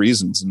for good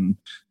reasons. And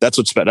that's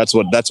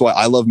why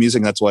I love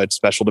music. And that's why it's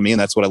special to me.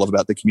 And that's what I love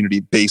about the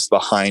community based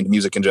behind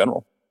music in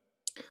general.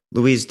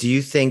 Louise, do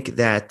you think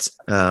that,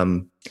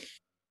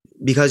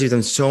 because you've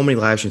done so many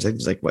live streams, I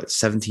think it's like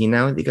 17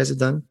 now that you guys have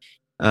done,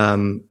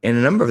 and a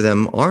number of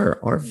them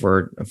are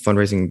for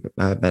fundraising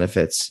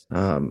benefits.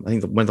 I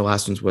think one of the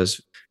last ones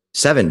was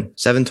 7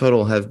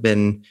 total have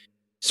been.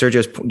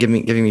 Sergio's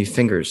giving me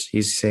fingers.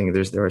 He's saying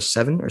there are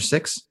 7 or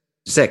 6.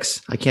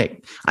 I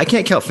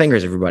can't count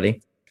fingers,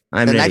 everybody.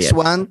 The next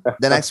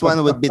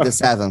one would be the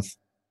 7th.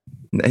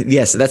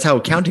 Yes, that's how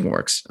counting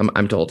works.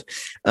 I'm told.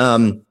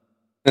 So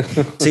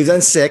you've done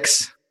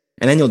 6.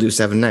 And then you'll do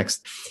 7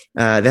 next.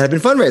 That have been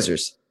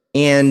fundraisers.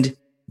 And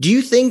do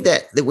you think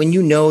that when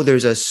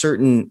there's a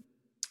certain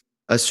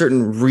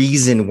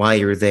reason why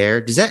you're there,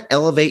 does that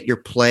elevate your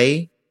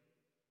play?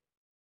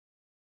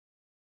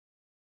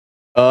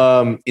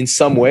 In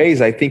some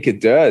ways, I think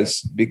it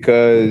does,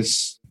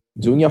 because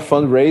doing a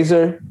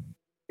fundraiser,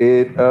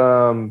 it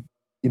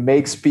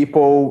makes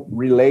people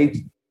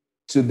relate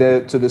to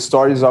the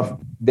stories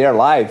of their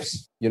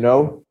lives,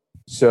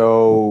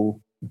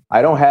 So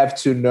I don't have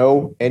to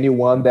know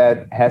anyone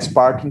that has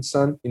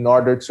Parkinson in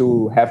order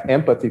to have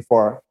empathy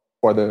for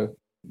the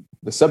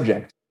the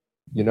subject,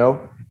 you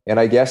know. And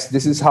I guess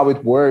this is how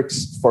it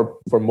works for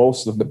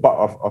most of the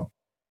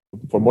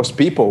for most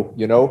people,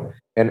 you know.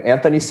 And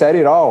Anthony said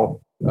it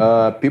all.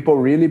 People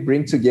really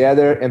bring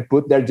together and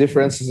put their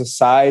differences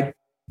aside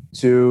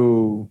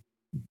to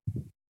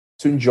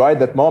enjoy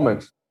that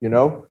moment, you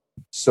know.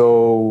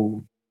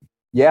 So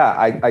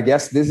yeah, I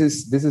guess this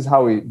is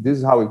how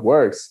it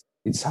works.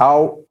 It's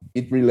how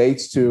it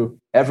relates to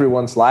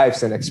everyone's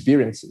lives and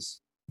experiences.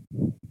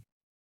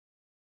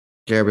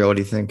 Gabriel, what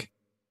do you think?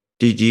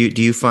 Do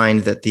you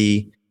find that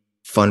the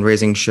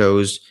fundraising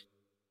shows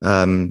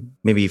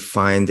maybe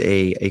find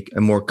a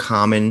more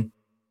common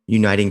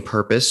uniting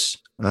purpose,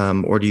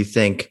 or do you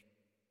think?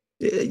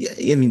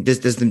 I mean, does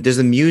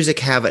the music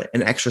have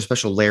an extra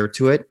special layer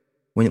to it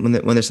when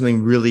there's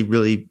something really,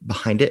 really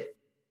behind it?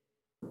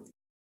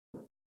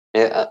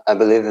 Yeah, I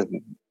believe that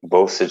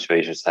both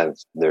situations have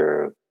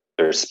their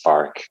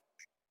spark.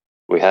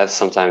 We have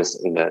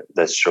sometimes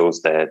that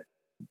shows that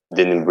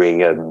didn't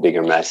bring a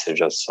bigger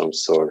message of some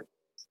sort,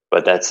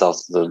 but that's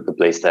also the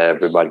place that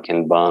everybody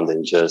can bond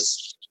and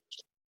just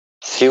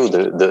feel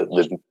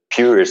the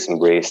purest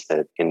embrace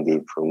that can be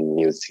from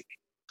music.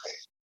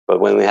 But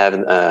when we have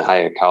a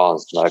higher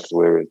cause, like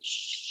we're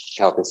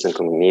helping some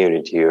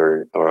community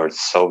or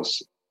solve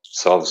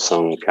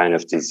some kind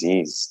of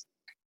disease,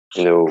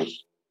 you know,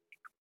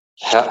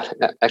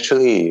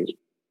 actually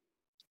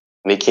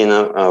making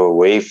a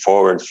way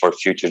forward for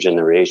future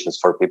generations,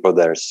 for people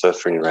that are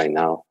suffering right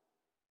now,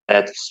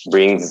 that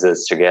brings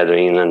us together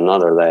in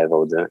another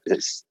level.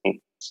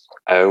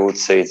 I would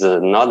say it's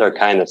another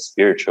kind of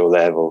spiritual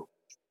level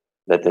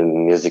that the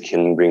music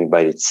can bring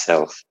by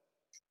itself.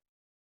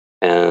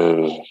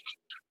 And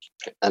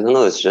I don't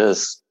know, it's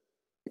just,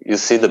 you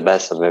see the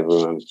best of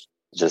everyone,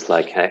 just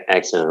like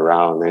acting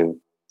around and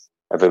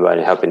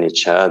everybody helping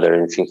each other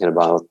and thinking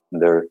about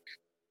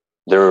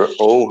their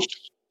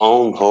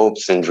own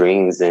hopes and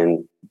dreams,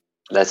 and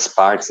that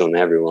sparks on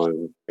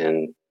everyone,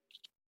 and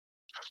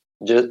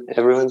just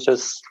everyone's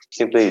just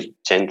simply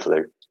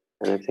gentler.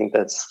 And I think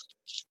that's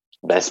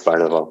the best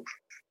part of all.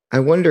 I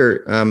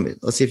wonder,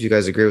 let's see if you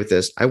guys agree with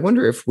this. I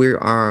wonder if we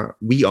are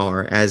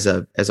as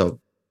a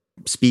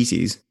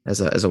species,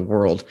 as a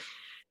world.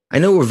 I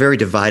know we're very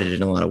divided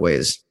in a lot of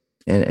ways,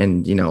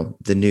 and you know,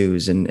 the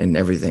news and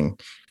everything.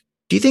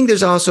 Do you think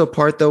there's also a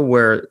part though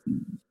where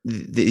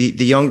the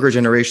younger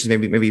generations,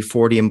 maybe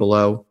 40 and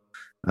below,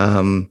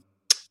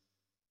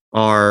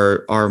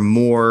 are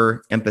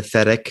more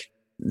empathetic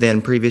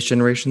than previous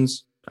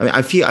generations? I mean,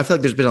 I feel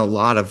like there's been a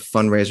lot of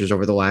fundraisers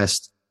over the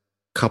last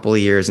couple of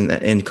years, and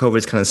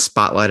COVID's kind of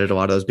spotlighted a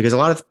lot of those because a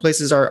lot of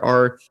places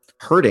are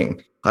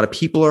hurting. A lot of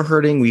people are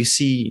hurting. We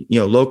see, you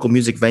know, local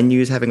music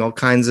venues having all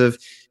kinds of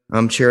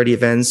charity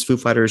events, Foo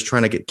Fighters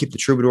trying to keep the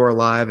Troubadour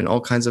alive, and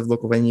all kinds of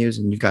local venues.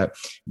 And you've got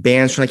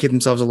bands trying to keep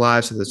themselves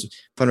alive. So there's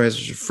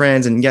fundraisers for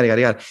friends and yada,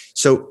 yada, yada.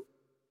 So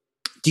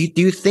do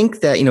you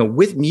think that, you know,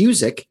 with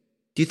music,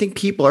 do you think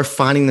people are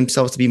finding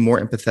themselves to be more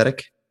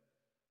empathetic?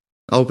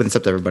 I'll open this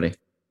up to everybody.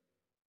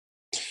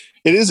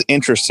 It is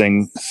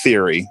interesting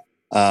theory.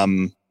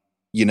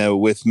 You know,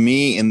 with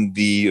me in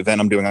the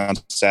event I'm doing on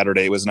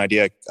Saturday, it was an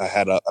idea I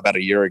had about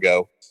a year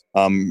ago,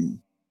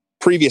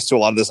 previous to a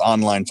lot of this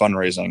online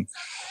fundraising.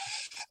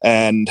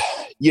 And,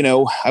 you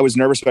know, I was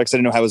nervous because I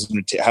didn't know how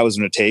it was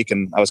going to take.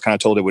 And I was kind of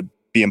told it would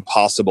be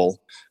impossible.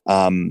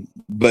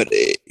 But,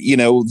 you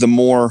know, the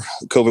more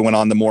COVID went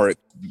on, the more it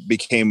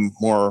became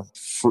more,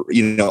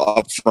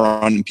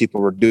 upfront, and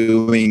people were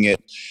doing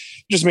it.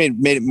 Just made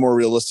it more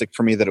realistic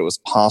for me that it was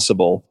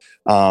possible.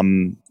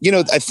 You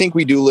know, I think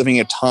we do living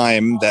a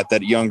time that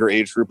younger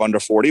age group under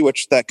 40,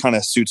 which that kind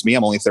of suits me.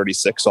 I'm only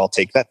 36, so I'll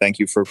take that. Thank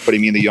you for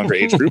putting me in the younger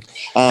age group.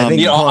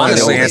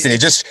 Honestly, Anthony,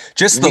 just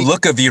the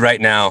look of you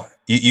right now,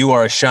 you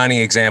are a shining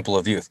example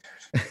of youth.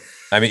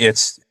 I mean,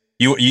 it's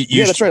you.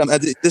 Yeah, that's right.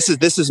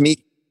 This is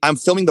me. I'm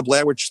filming the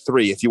Blair Witch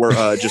 3, if you were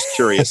just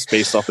curious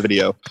based off the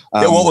video.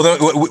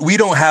 We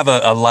don't have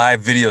a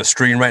live video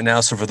stream right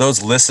now, so for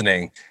those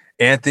listening,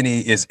 Anthony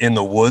is in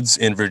the woods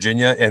in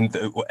Virginia, and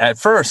at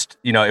first,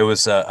 you know, it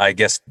was I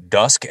guess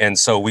dusk, and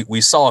so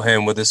we saw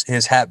him with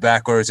his hat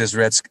backwards, his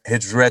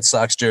Red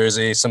Sox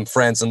jersey, some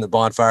friends in the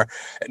bonfire.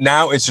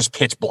 Now it's just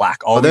pitch black.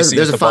 There's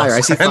a fire.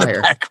 I see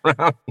fire.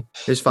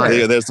 There's fire.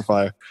 Yeah, there's the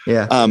fire.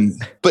 Yeah.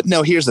 But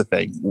no, here's the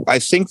thing. I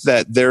think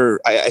that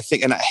I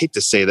think, and I hate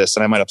to say this,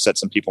 and I might upset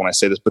some people when I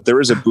say this, but there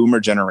is a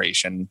boomer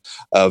generation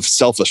of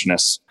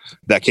selfishness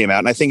that came out.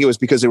 And I think it was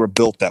because they were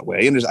built that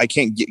way. And I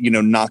can't,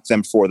 knock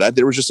them for that.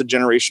 There was just a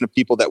generation of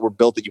people that were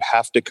built that you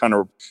have to kind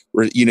of,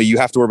 you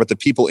have to worry about the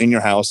people in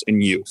your house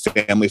and you,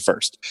 family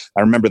first.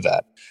 I remember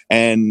that.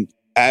 And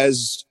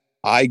as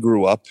I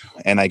grew up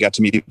and I got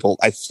to meet people,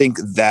 I think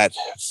that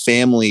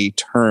family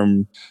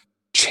term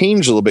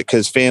changed a little bit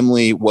because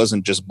family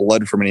wasn't just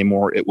blood for me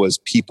anymore. It was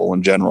people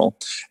in general.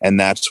 And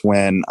that's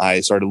when I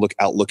started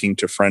looking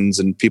to friends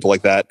and people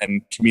like that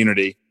and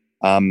community.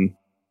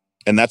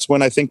 And that's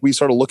when I think we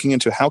started looking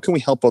into how can we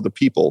help other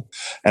people.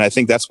 And I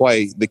think that's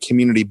why the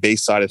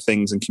community-based side of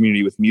things and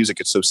community with music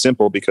is so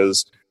simple,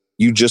 because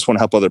you just want to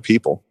help other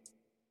people.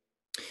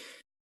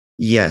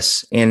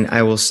 Yes, and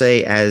I will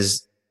say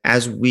as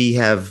we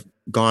have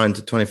gone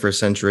into 21st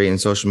century and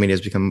social media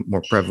has become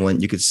more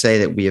prevalent, you could say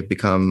that we have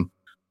become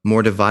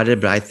more divided.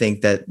 But I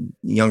think that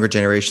younger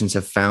generations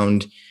have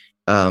found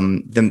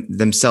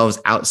themselves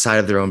outside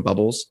of their own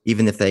bubbles,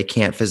 even if they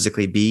can't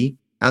physically be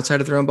outside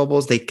of their own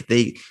bubbles.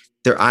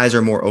 Their eyes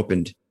are more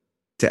opened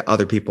to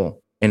other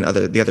people and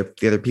the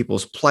other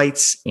people's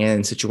plights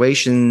and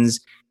situations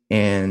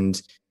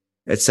and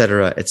et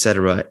cetera, et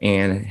cetera.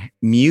 And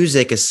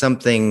music is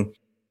something.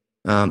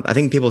 I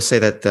think people say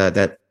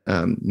that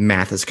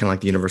math is kind of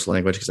like the universal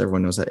language because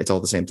everyone knows that it's all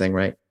the same thing,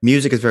 right?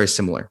 Music is very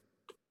similar.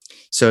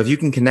 So if you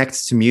can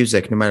connect to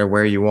music, no matter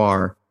where you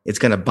are, it's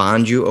going to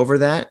bond you over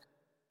that.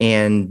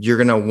 And you're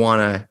going to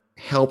want to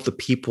help the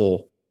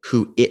people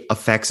who it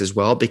affects as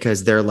well,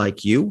 because they're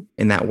like you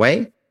in that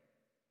way.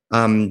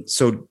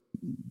 So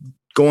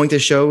going to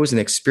shows and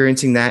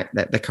experiencing that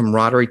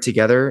camaraderie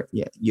together.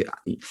 Yeah.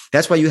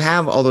 That's why you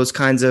have all those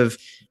kinds of,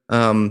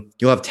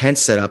 you'll have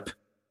tents set up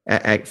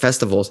at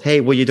festivals.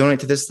 Hey, will you donate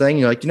to this thing?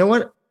 You're like, you know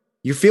what?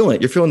 You're feeling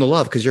it. You're feeling the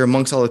love because you're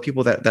amongst all the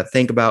people that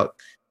think about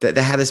that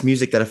have this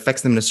music that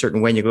affects them in a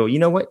certain way. And you go, you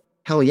know what?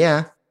 Hell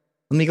yeah.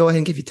 Let me go ahead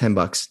and give you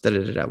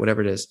 $10,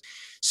 whatever it is.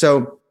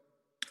 So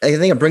I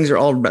think it brings it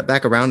all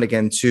back around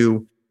again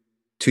to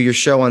your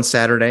show on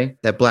Saturday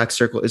that Black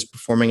Circle is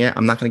performing at.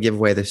 I'm not going to give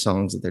away the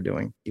songs that they're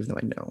doing, even though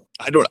I know.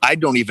 I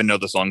don't even know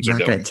the songs they're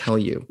doing. I'm not going to tell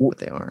you what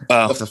they are.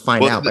 You'll have to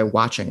find out by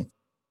watching.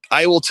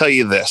 I will tell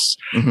you this,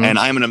 and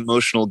I'm an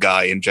emotional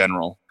guy in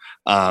general.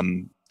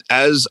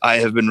 As I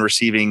have been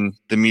receiving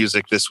the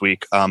music this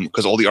week,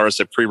 because all the artists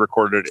have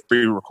pre-recorded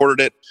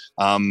it,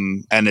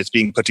 and it's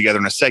being put together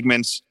in a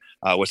segment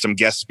with some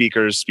guest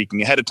speakers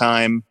speaking ahead of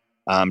time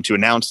to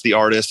announce the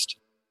artist.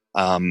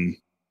 I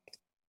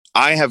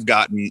have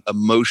gotten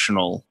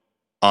emotional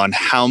on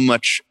how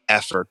much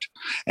effort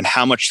and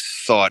how much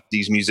thought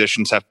these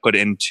musicians have put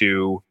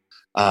into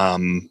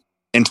the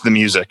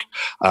music.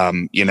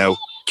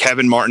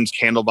 Kevin Martin's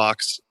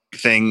Candlebox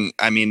thing.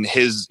 I mean,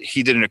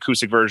 he did an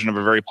acoustic version of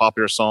a very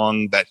popular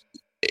song that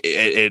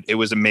it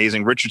was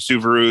amazing. Richard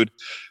Suvarud,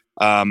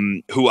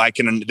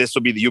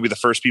 you'll be the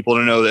first people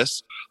to know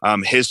this.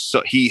 His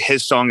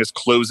song is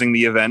closing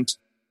the event.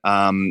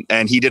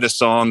 And he did a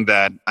song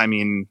that, I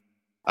mean,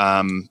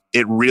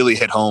 it really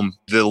hit home.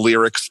 The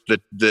lyrics,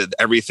 the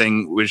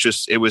everything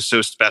it was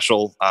so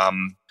special.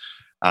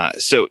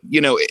 So,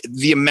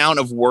 the amount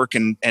of work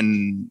and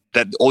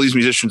that all these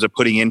musicians are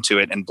putting into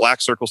it. And Black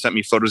Circle sent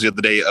me photos the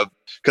other day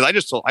because I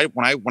just told,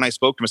 when I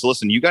spoke to him, I said,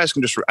 listen, you guys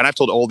can and I've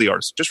told all the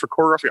artists, just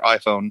record off your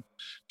iPhone,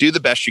 do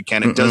the best you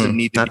can. It doesn't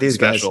need to be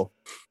special. Guys.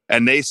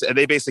 And they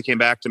basically came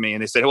back to me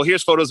and they said, well,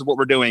 here's photos of what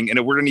we're doing. And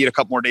we're going to need a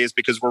couple more days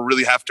because we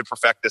really have to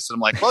perfect this. And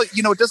I'm like, well, it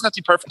doesn't have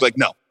to be perfect. Like,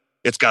 no,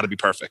 it's got to be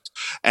perfect.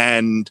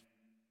 And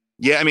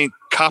yeah, I mean,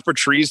 Copper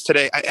Trees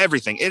today,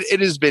 everything. It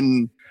has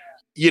been,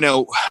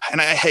 and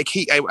I hate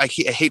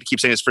to keep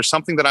saying this, for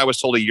something that I was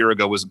told a year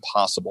ago was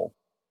impossible.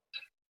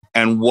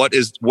 And what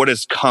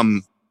has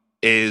come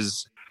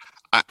is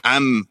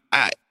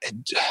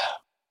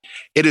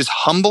it is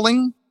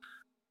humbling,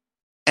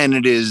 and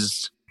it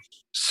just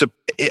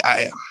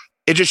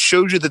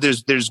shows you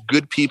that there's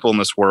good people in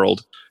this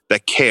world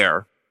that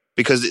care,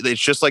 because it's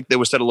just like they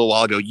was said a little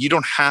while ago. You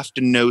don't have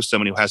to know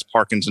someone who has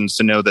Parkinson's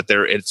to know that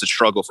it's a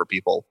struggle for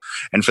people,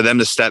 and for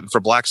them for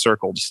Black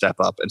Circle to step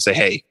up and say,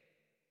 hey,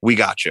 we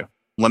got you.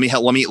 Let me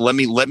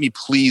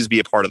please be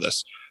a part of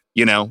this.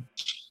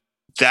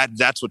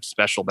 That's what's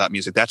special about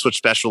music. That's what's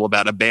special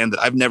about a band that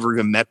I've never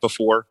even met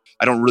before.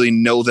 I don't really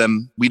know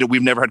them.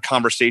 We've never had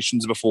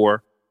conversations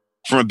before.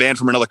 From a band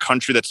from another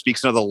country that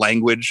speaks another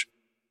language.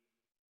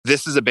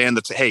 This is a band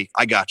that's, hey,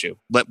 I got you.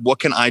 What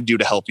can I do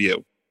to help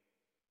you?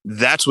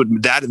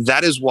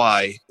 That is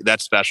why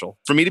that's special.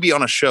 For me to be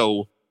on a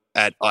show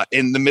at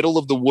in the middle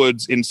of the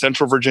woods in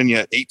Central Virginia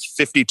at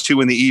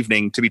 8:52 in the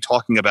evening to be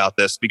talking about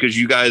this because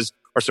you guys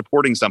are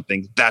supporting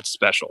something, that's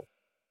special.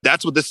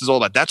 That's what this is all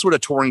about. That's what a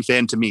touring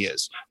fan to me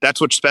is.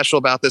 That's what's special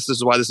about this. This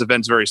is why this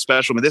event's very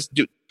special. I mean, this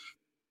dude,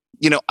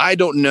 I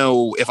don't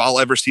know if I'll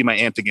ever see my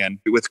aunt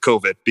again with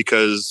COVID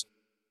because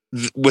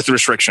with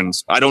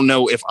restrictions. I don't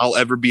know if I'll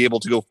ever be able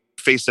to go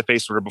face to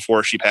face with her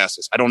before she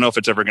passes. I don't know if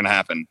it's ever going to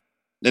happen.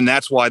 And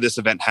that's why this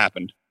event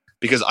happened,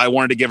 because I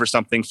wanted to give her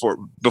something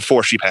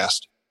before she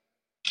passed.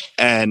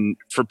 And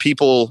for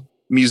people,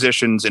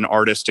 musicians and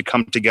artists to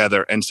come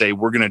together and say,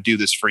 we're going to do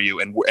this for you.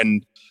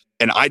 And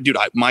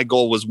my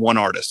goal was one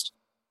artist,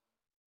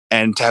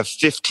 and to have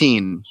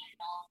 15.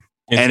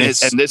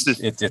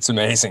 It's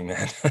amazing,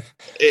 man.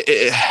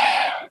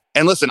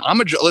 And listen,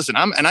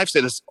 and I've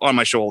said this on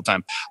my show all the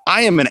time.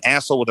 I am an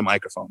asshole with a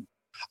microphone.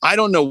 I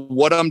don't know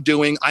what I'm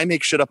doing. I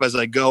make shit up as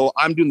I go.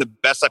 I'm doing the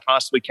best I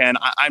possibly can.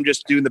 I'm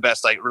just doing the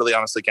best I really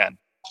honestly can.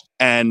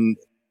 And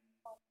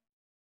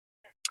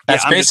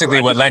that's basically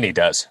what Lenny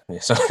does.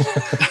 So.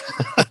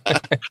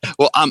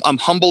 Well, I'm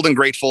humbled and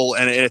grateful,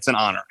 and it's an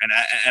honor.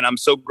 And I'm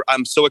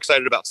so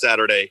excited about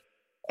Saturday.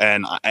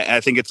 And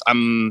I think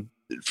I'm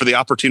for the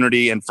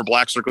opportunity and for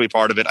Black Circle to be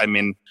part of it. I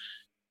mean,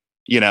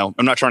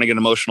 I'm not trying to get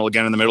emotional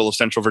again in the middle of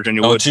Central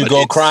Virginia woods. Don't you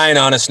go crying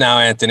on us now,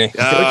 Anthony.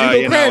 Don't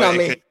you go crying on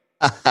me.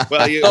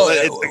 Well,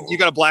 you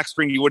got a black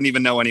screen you wouldn't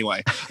even know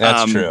anyway.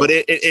 That's true. But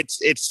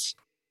it's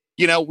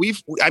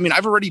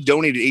I've already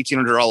donated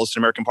 $1,800 to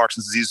American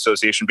Parkinson's Disease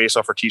Association based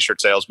off our T-shirt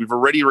sales. We've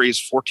already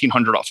raised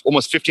 $1,400,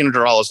 almost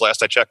 $1,500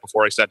 last I checked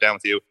before I sat down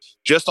with you,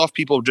 just off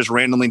people just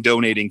randomly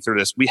donating through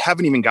this. We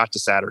haven't even got to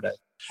Saturday,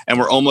 and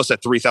we're almost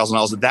at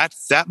 $3,000.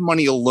 That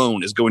money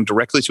alone is going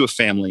directly to a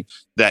family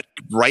that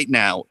right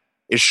now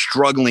is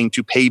struggling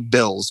to pay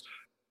bills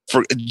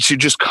to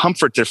just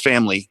comfort their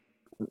family,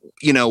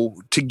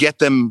 to get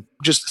them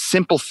just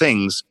simple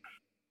things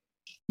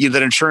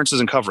that insurance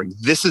isn't covering.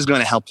 This is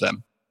going to help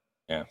them.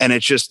 Yeah. And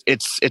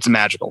it's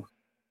magical.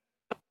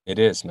 It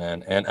is,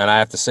 man. And I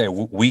have to say,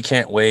 we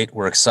can't wait.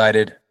 We're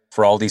excited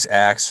for all these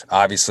acts.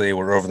 Obviously,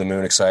 we're over the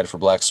moon excited for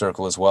Black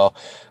Circle as well.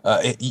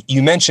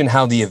 You mentioned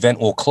how the event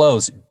will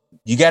close.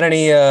 You got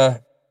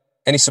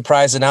any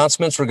surprise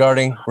announcements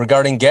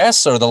regarding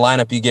guests or the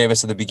lineup you gave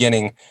us at the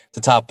beginning to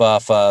top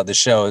off the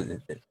show?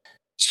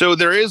 So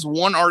there is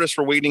one artist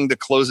we're waiting to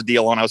close a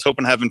deal on. I was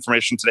hoping to have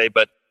information today,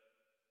 but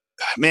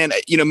man,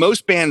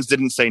 most bands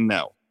didn't say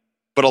no.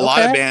 But a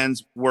lot of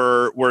bands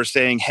were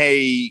saying,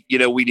 "Hey,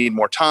 we need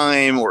more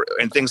time,"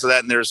 and things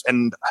like that.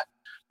 And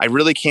I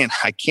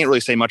can't really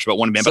say much about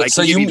one band. But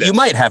you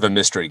might have a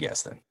mystery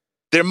guest then.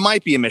 There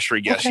might be a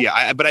mystery guest,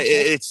 yeah.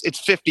 It's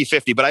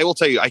 50-50. But I will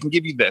tell you, I can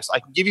give you this. I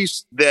can give you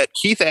that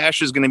Keith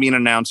Ash is going to be an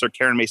announcer.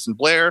 Karen Mason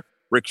Blair,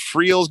 Rick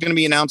Friel is going to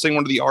be announcing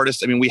one of the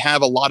artists. I mean, we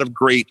have a lot of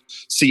great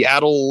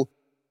Seattle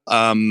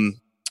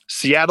well-known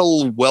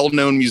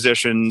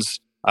musicians.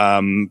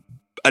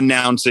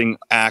 Announcing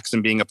acts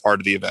and being a part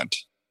of the event.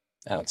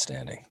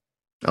 Outstanding.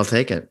 I'll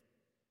take it.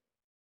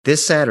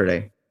 This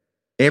Saturday,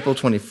 April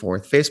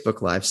 24th,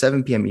 Facebook Live,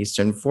 7 p.m.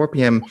 Eastern, 4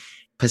 p.m.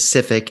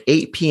 Pacific,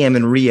 8 p.m.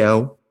 in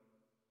Rio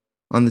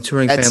on the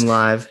Touring Fan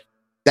Live.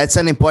 That's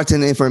an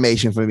important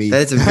information for me.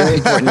 That is a very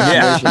important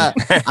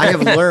information. I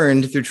have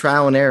learned through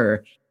trial and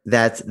error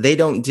that they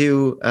don't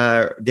do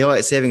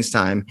daylight savings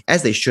time,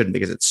 as they shouldn't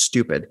because it's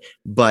stupid.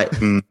 But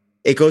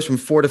it goes from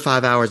 4 to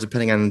 5 hours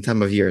depending on the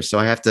time of year. So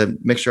I have to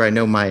make sure I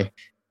know my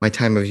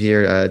time of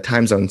year,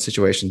 time zone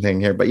situation thing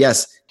here. But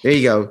yes, there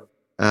you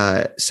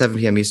go. 7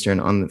 p.m.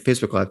 Eastern on the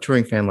Facebook Live,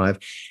 Touring Fan Live.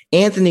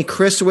 Anthony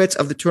Christowitz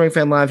of the Touring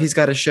Fan Live. He's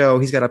got a show.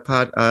 He's got a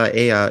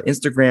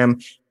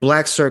Instagram,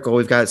 Black Circle.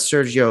 We've got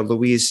Sergio,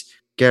 Luis,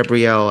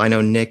 Gabrielle. I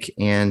know Nick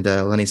and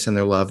Lenny send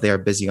their love. They are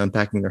busy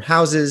unpacking their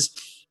houses.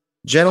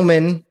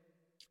 Gentlemen,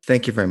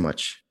 thank you very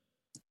much.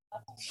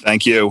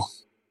 Thank you.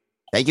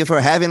 Thank you for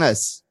having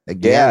us.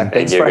 Again,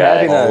 thanks for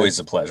having us. Always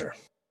a pleasure.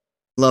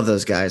 Love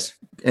those guys.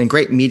 And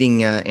great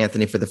meeting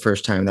Anthony for the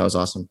first time. That was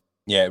awesome.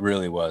 Yeah, it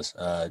really was.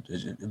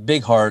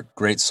 Big heart,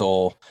 great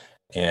soul.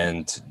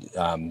 And,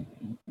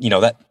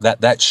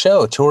 that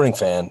show, Touring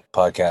Fan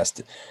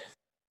podcast,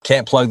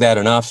 can't plug that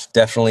enough.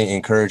 Definitely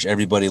encourage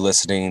everybody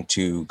listening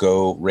to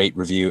go rate,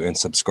 review, and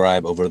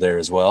subscribe over there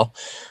as well.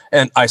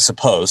 And I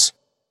suppose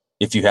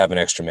if you have an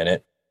extra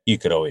minute, you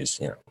could always,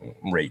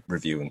 rate,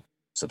 review, and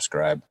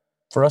subscribe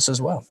for us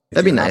as well.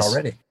 That'd be nice.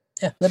 Already.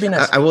 Yeah, that'd be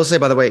nice. I will say,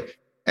 by the way,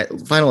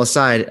 final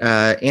aside,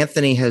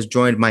 Anthony has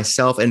joined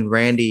myself and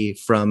Randy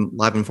from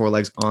Live in Four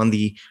Legs on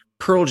the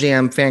Pearl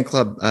Jam fan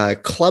club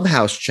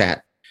clubhouse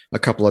chat a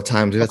couple of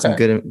times. We've had some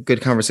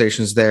good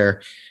conversations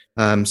there.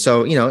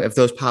 So, if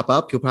those pop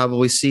up, you'll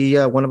probably see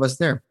one of us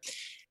there.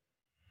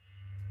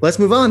 Let's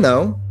move on,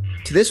 though,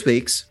 to this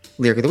week's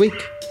Lyric of the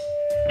Week.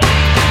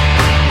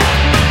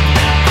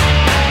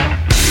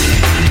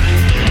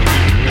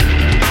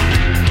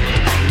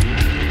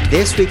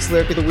 This week's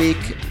Lyric of the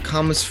Week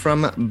comes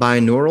from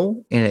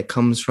Binaural, and it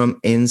comes from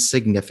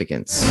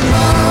Insignificance.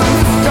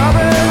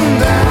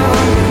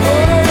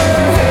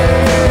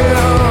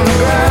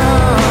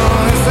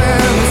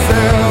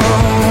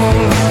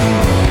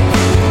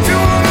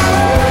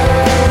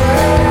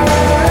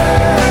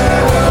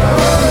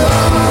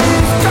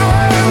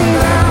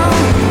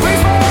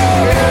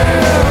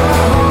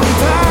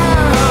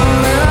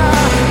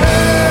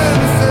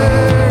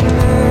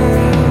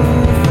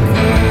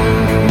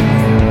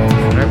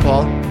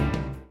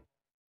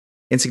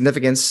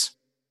 Insignificance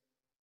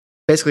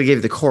basically gave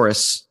you the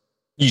chorus.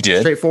 You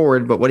did.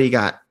 Straightforward, but what do you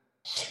got?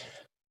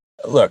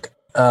 Look,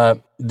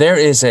 there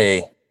is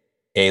a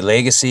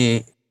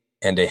legacy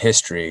and a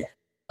history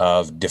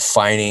of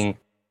defining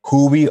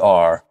who we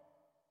are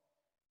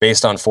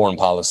based on foreign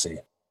policy.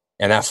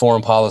 And that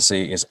foreign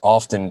policy is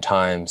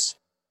oftentimes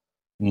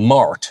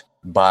marked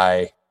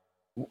by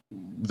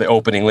the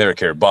opening lyric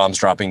here, bombs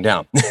dropping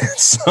down.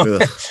 So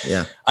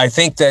yeah. I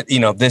think that,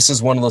 this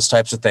is one of those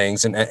types of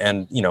things. And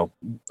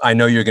I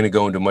know you're going to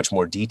go into much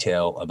more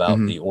detail about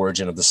the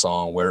origin of the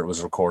song, where it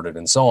was recorded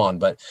and so on,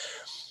 but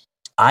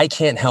I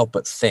can't help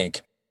but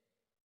think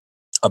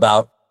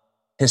about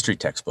history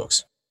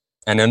textbooks.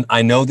 And then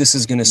I know this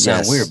is going to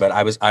sound weird, but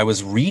I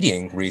was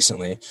reading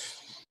recently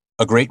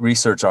a great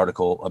research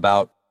article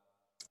about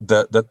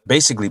the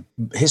basically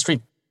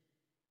history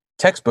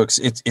textbooks.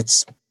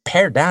 It's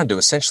pared down to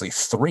essentially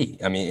 3.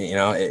 I mean,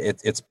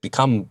 it's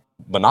become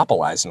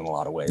monopolized in a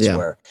lot of ways, Yeah.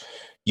 where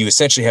you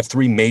essentially have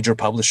three major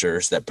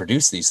publishers that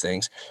produce these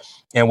things.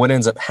 And what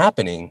ends up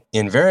happening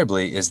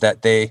invariably is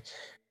that they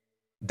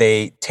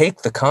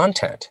take the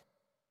content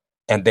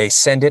and they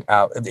send it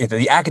out.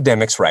 The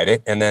academics write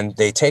it, and then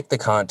they take the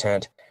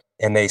content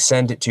and they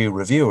send it to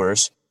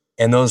reviewers,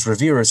 and those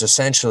reviewers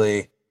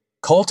essentially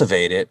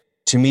cultivate it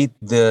to meet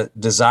the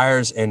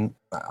desires, and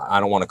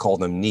I don't want to call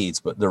them needs,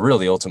 but they're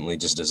really ultimately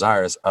just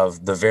desires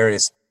of the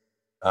various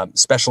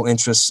special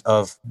interests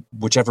of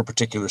whichever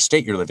particular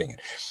state you're living in.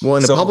 Well,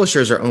 and the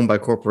publishers are owned by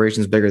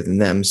corporations bigger than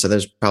them, so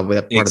there's probably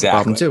that part of the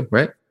problem too,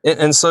 right?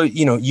 And so,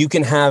 you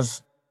can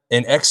have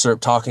an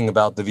excerpt talking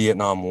about the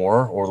Vietnam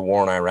War or the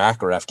war in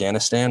Iraq or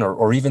Afghanistan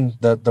or even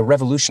the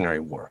Revolutionary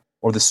War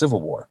or the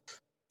Civil War.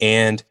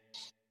 And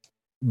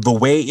the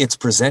way it's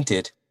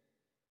presented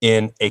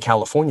in a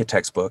California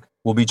textbook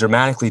will be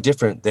dramatically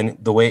different than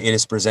the way it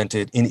is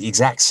presented in the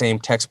exact same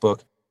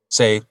textbook,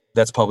 say,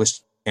 that's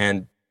published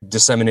and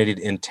disseminated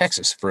in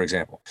Texas, for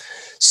example.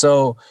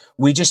 So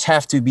we just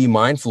have to be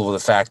mindful of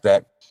the fact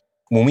that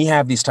when we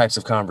have these types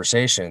of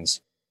conversations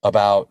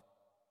about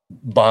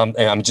bomb,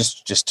 and I'm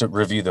just to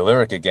review the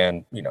lyric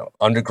again,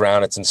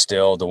 underground it's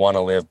instilled, the want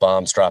to live,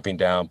 bombs dropping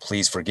down,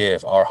 please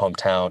forgive our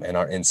hometown and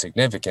our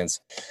insignificance.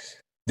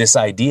 This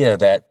idea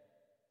that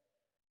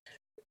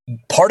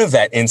part of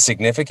that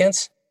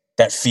insignificance,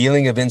 that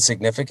feeling of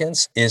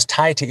insignificance, is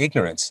tied to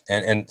ignorance.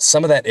 And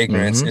some of that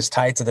ignorance is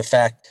tied to the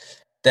fact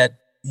that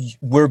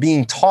we're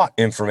being taught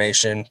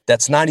information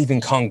that's not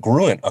even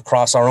congruent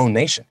across our own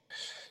nation.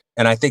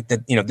 And I think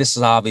that, this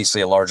is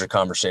obviously a larger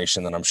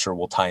conversation that I'm sure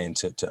will tie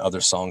into other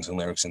songs and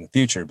lyrics in the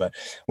future. But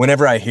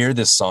whenever I hear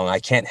this song, I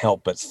can't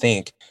help but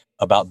think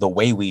about the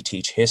way we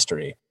teach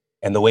history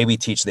and the way we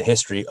teach the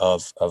history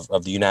of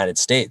the United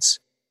States.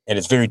 And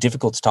it's very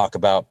difficult to talk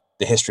about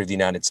the history of the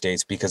United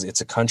States because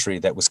it's a country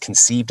that was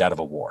conceived out of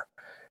a war.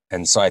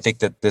 And so I think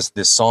that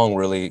this song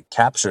really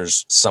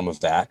captures some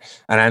of that.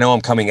 And I know I'm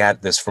coming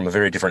at this from a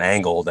very different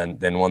angle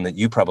than one that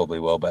you probably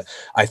will, but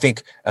I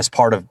think as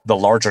part of the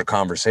larger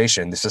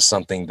conversation, this is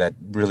something that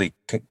really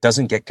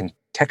doesn't get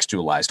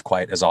contextualized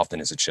quite as often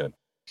as it should.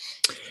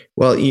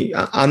 Well,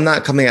 I'm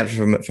not coming at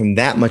it from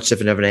that much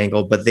different of an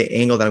angle, but the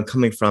angle that I'm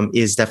coming from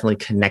is definitely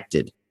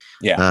connected.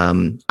 Yeah.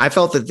 I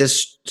felt that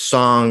this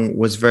song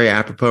was very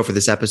apropos for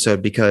this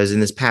episode because in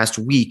this past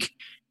week,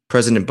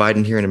 President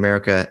Biden here in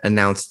America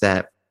announced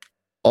that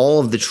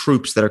all of the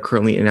troops that are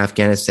currently in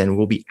Afghanistan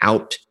will be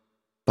out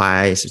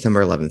by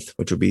September 11th,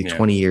 which will be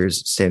 20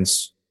 years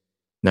since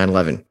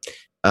 9/11.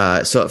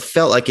 So it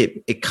felt like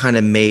it kind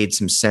of made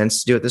some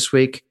sense to do it this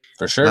week.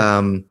 For sure.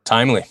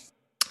 Timely.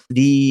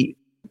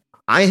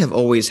 I have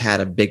always had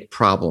a big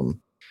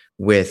problem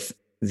with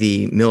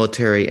the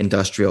military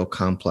industrial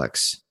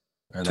complex.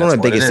 It's one of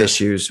the biggest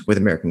issues with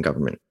American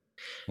government.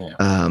 Yeah.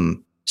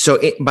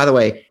 By the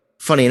way,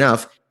 funny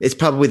enough, it's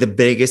probably the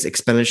biggest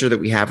expenditure that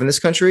we have in this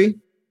country.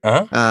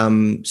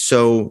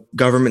 So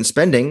government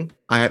spending,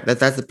 that's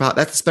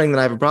the spending that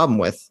I have a problem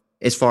with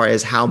as far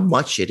as how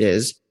much it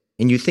is.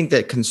 And you think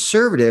that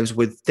conservatives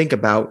would think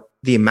about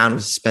the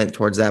amount spent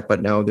towards that,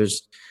 but no,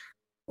 there's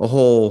a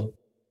whole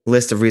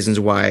list of reasons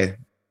why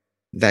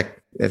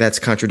that's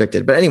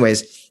contradicted. But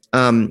anyways,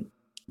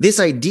 this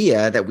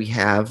idea that we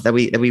have that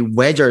we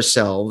wedge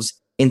ourselves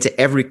into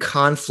every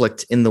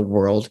conflict in the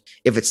world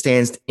if it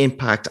stands to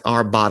impact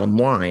our bottom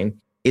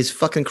line is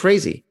fucking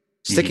crazy.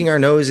 Sticking our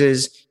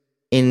noses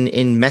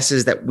in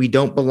messes that we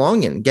don't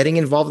belong in, getting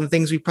involved in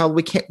things we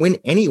probably can't win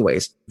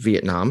anyways.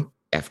 Vietnam,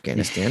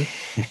 Afghanistan.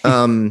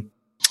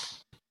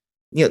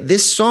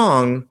 This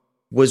song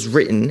was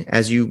written,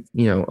 as you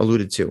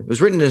alluded to. It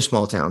was written in a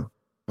small town,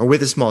 or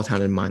with a small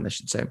town in mind, I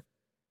should say.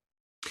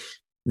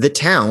 The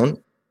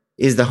town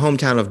is the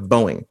hometown of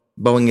Boeing.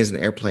 Boeing is an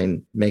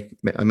airplane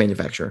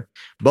manufacturer.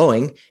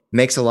 Boeing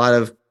makes a lot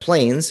of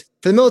planes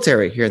for the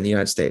military here in the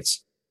United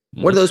States.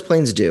 What do those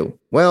planes do?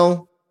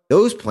 Well,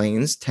 those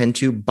planes tend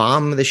to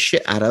bomb the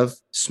shit out of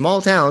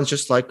small towns,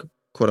 just like,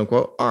 quote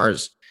unquote,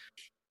 ours.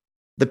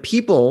 The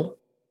people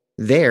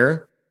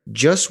there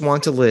just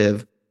want to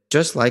live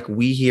just like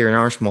we here in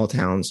our small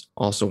towns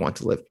also want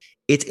to live.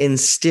 It's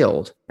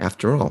instilled,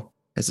 after all,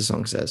 as the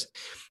song says.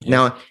 Yeah.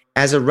 Now,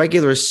 as a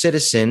regular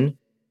citizen,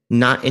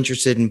 not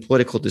interested in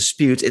political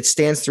disputes, it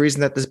stands to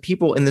reason that the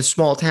people in the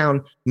small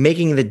town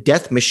making the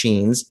death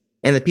machines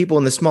and the people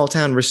in the small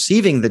town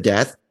receiving the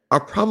death are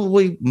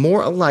probably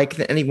more alike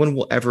than anyone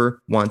will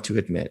ever want to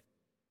admit.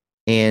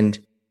 And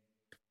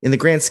in the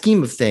grand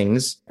scheme of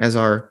things, as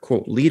our,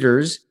 quote,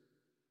 leaders,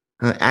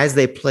 as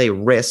they play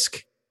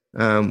Risk,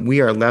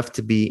 we are left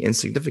to be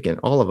insignificant,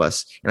 all of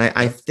us. And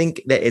I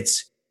think that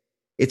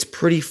it's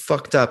pretty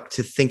fucked up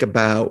to think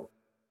about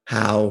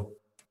how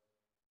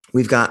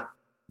we've got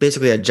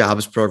basically a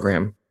jobs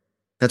program.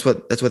 That's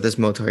what this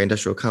military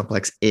industrial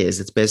complex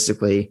is. It's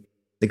basically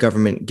the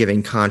government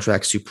giving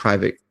contracts to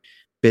private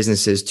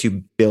businesses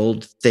to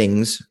build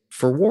things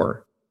for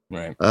war.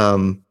 Right.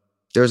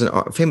 There's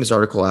a famous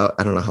article out,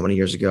 I don't know how many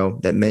years ago,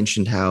 that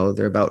mentioned how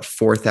there are about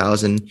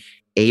 4,000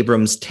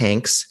 Abrams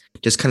tanks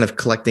just kind of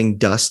collecting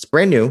dust,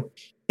 brand new,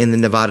 in the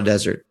Nevada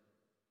desert.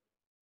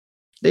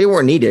 They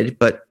weren't needed,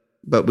 but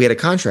we had a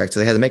contract, so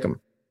they had to make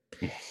them.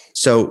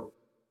 So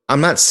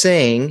I'm not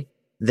saying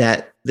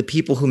that the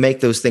people who make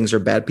those things are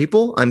bad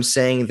people. I'm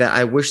saying that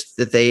I wish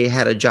that they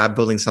had a job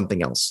building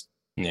something else.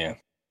 Yeah.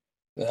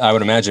 I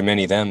would imagine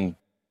many of them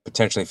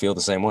potentially feel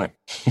the same way.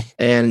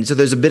 And so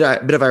there's a bit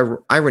of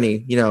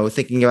irony,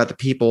 thinking about the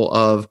people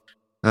of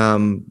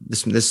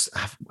this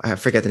I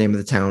forget the name of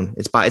the town.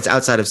 It's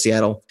outside of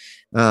Seattle,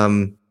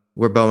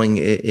 where Boeing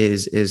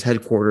is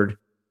headquartered,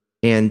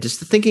 and just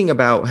thinking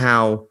about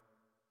how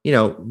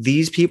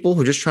these people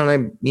who are just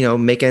trying to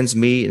make ends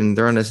meet, and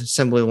they're on an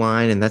assembly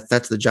line, and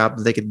that's the job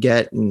that they could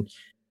get, and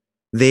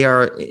they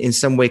are in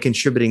some way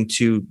contributing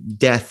to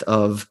death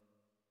of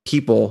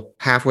people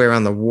halfway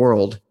around the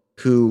world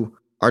who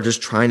are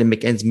just trying to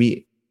make ends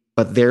meet,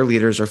 but their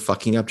leaders are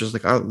fucking up just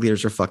like our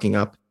leaders are fucking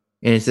up.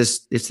 And it's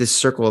this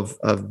circle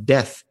of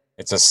death.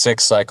 It's a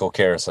 6-cycle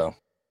carousel.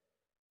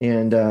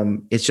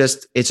 And it's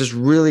just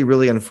really,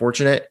 really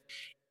unfortunate.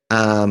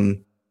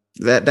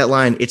 That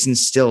line, it's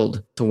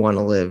instilled to want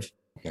to live.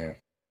 Yeah.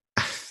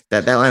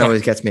 That line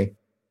always gets me.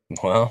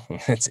 Well,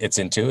 it's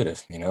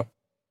intuitive,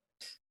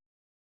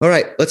 All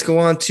right, let's go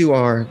on to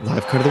our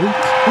live card of the week.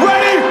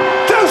 Ready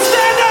to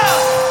stand up!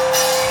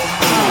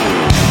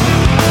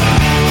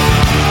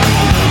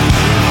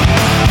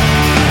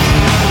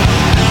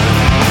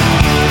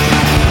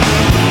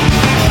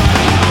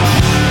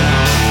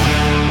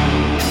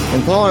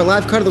 And Paul, our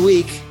live card of the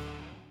week,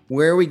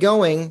 where are we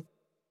going?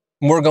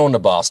 We're going to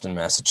Boston,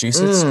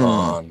 Massachusetts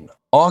on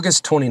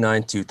August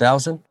 29,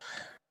 2000.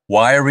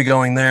 Why are we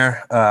going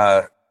there?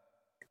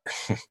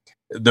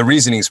 The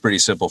reasoning is pretty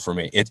simple for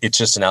me. It's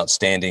just an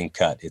outstanding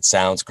cut. It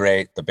sounds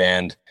great. The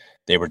band,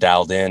 they were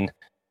dialed in.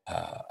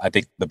 I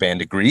think the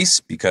band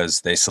agrees because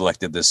they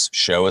selected this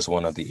show as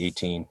one of the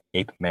 18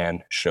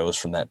 8-man shows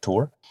from that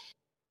tour.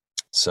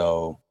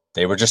 So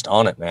they were just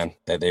on it, man.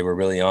 They were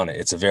really on it.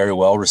 It's a very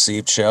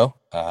well-received show.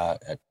 I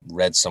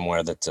read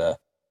somewhere that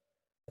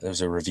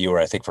there's a reviewer,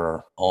 I think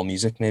for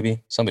AllMusic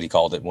maybe. Somebody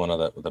called it one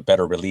of the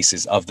better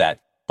releases of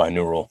that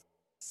binaural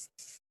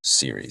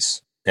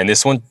series. And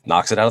this one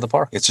knocks it out of the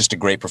park. It's just a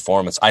great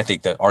performance. I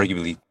think that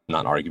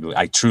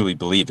I truly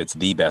believe it's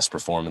the best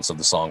performance of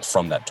the song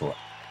from that tour.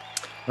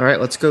 All right,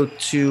 let's go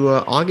to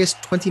August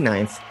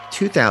 29th,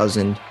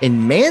 2000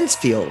 in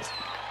Mansfield,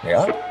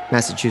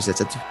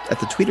 Massachusetts, at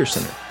the Tweeter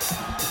Center.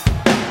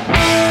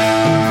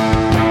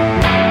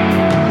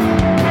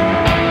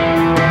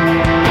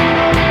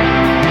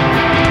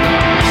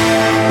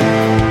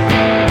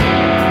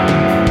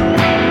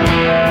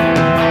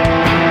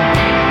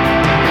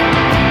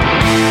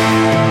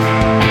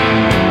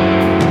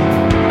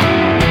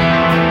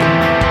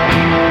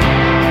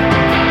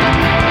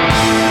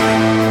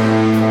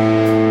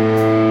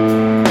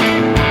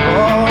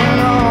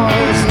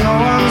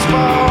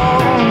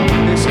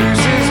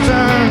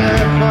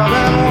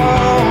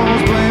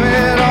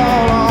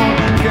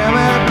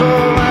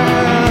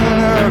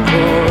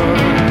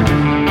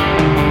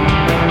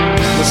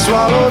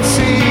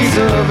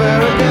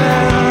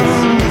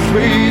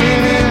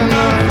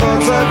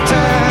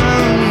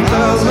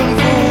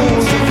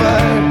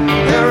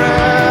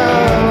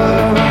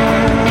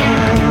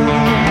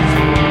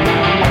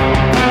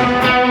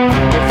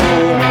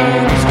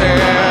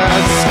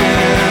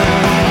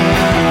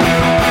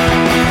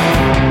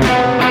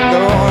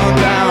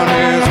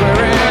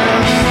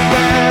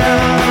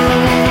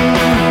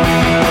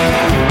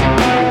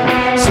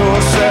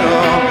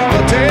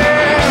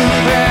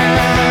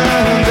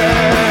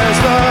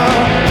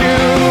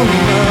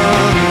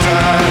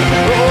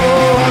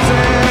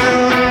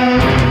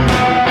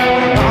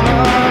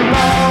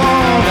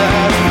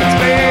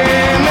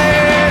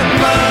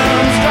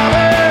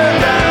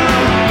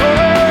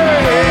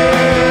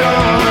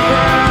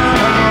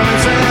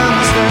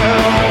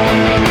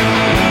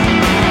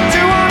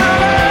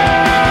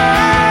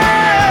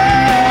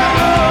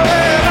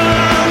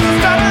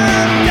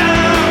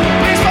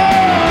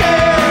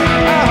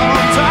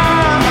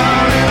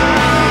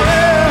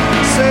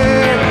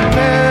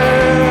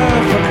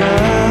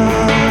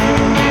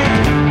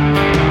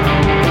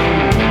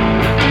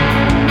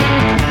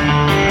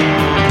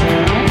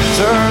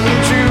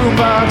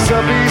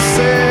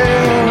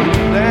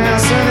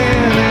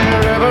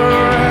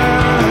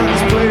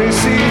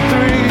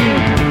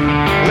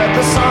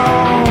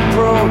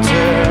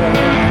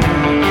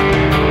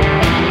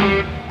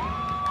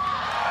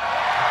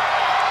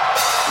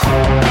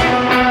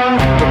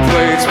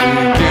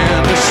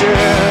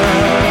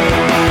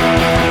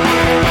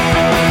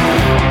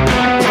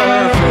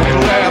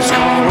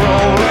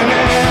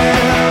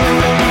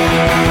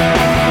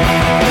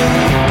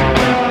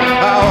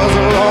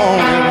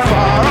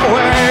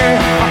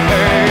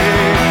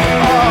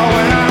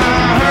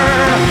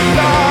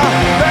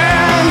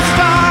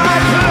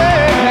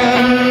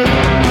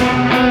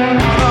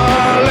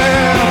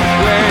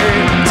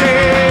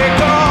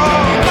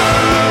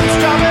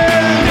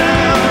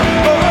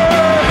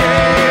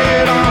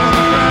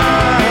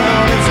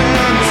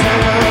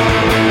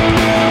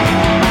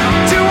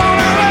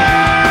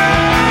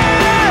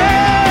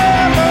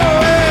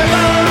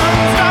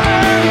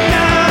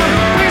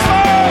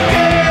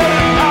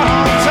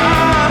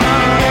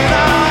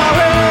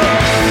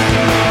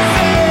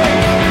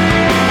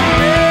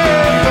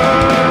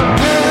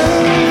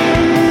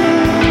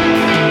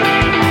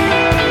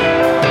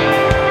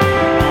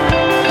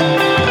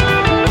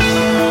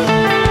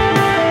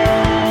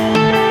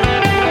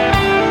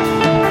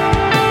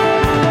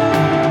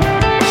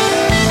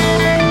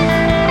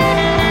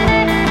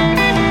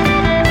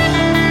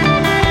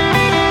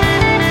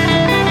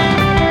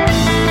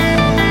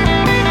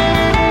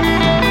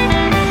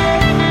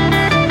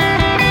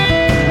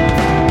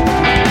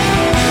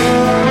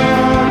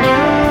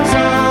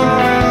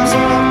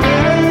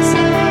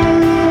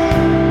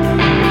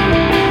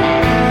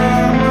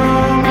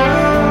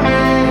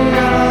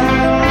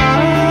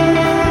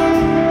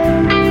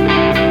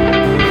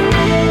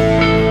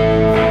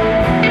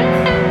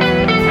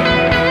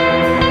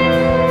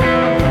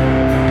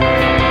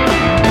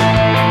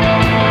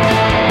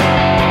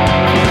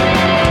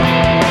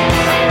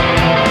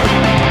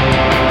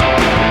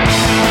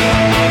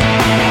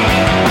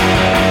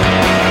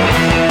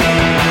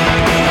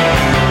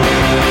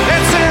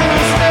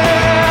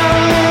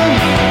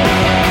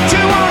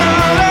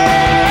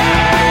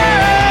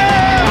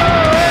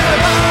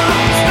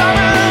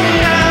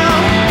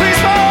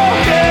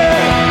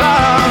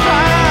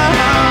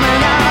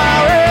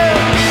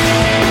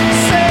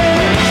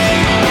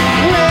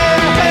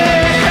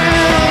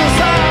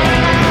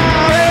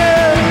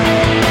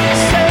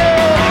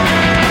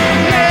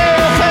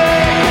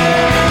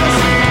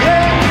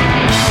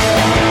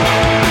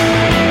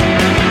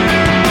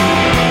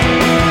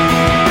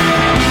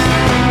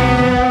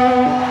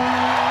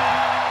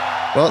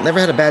 Well,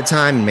 never had a bad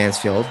time in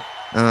Mansfield.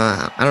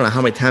 I don't know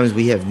how many times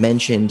we have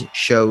mentioned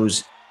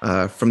shows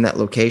from that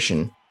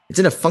location. It's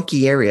in a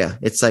funky area.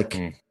 It's like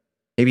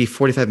maybe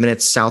 45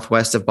 minutes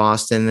southwest of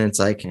Boston. And it's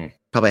like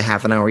probably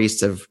half an hour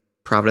east of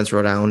Providence,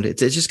 Rhode Island.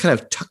 It's just kind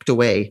of tucked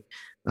away.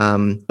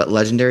 But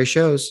legendary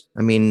shows.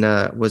 I mean,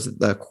 was it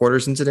the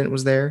Quarters incident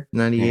was there in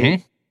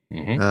 98?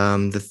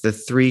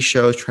 The 3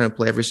 shows trying to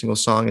play every single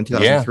song in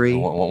 2003. Yeah,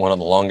 one of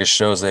the longest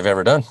shows they've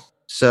ever done.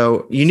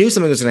 So you knew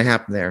something was going to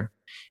happen there.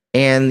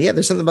 And yeah,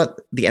 there's something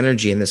about the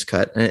energy in this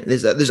cut. And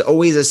there's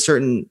always a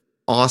certain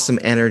awesome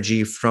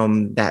energy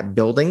from that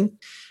building,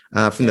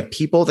 from the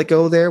people that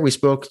go there. We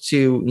spoke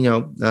to,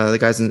 the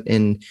guys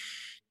in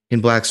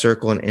Black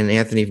Circle and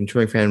Anthony from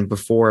Touring Fan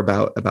before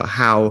about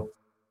how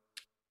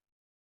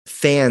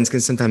fans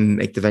can sometimes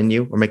make the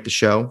venue or make the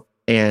show.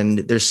 And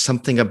there's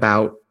something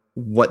about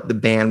what the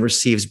band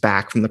receives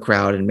back from the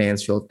crowd in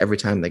Mansfield every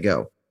time they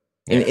go.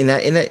 And in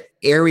that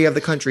area of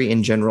the country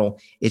in general,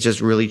 it's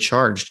just really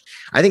charged.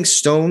 I think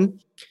Stone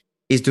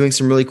is doing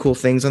some really cool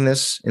things on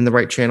this in the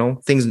right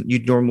channel, things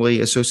you'd normally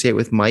associate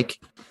with Mike,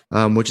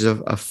 which is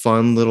a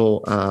fun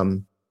little,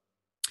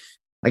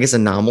 I guess,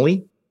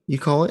 anomaly, you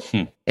call it,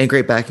 and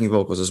great backing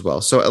vocals as well.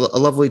 So a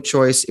lovely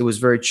choice. It was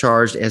very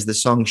charged, as the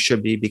song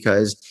should be,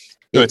 because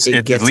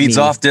it leads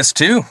off disc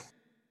 2.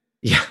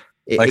 Yeah.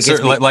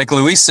 Like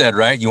Luis said,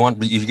 right? You're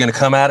going to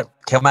come at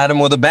him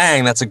with a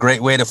bang. That's a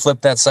great way to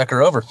flip that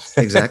sucker over.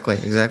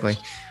 Exactly.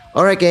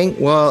 All right, gang.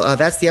 Well,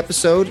 that's the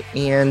episode,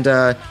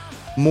 and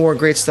more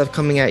great stuff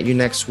coming at you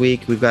next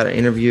week. We've got an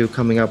interview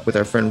coming up with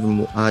our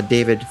friend from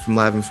David from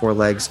Live in 4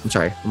 Legs. I'm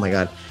sorry. Oh my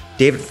God.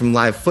 David from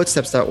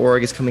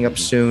livefootsteps.org is coming up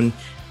soon.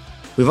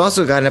 We've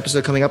also got an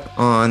episode coming up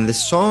on the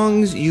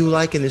songs you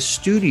like in the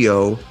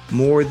studio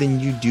more than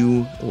you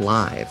do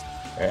live.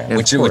 Yeah,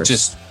 which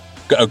is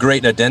a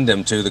great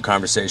addendum to the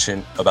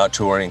conversation about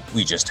touring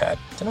we just had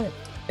tonight.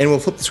 And we'll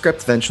flip the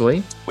script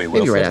eventually. We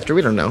will. Maybe right after.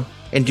 We don't know.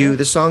 And do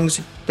the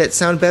songs that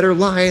sound better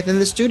live than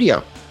the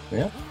studio.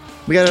 Yeah.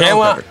 We got it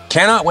all covered.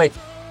 Cannot wait.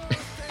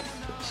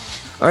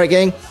 All right,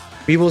 gang.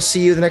 We will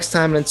see you the next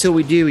time. And until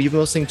we do, you've been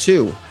listening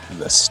to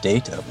The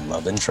State of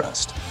Love and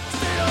Trust.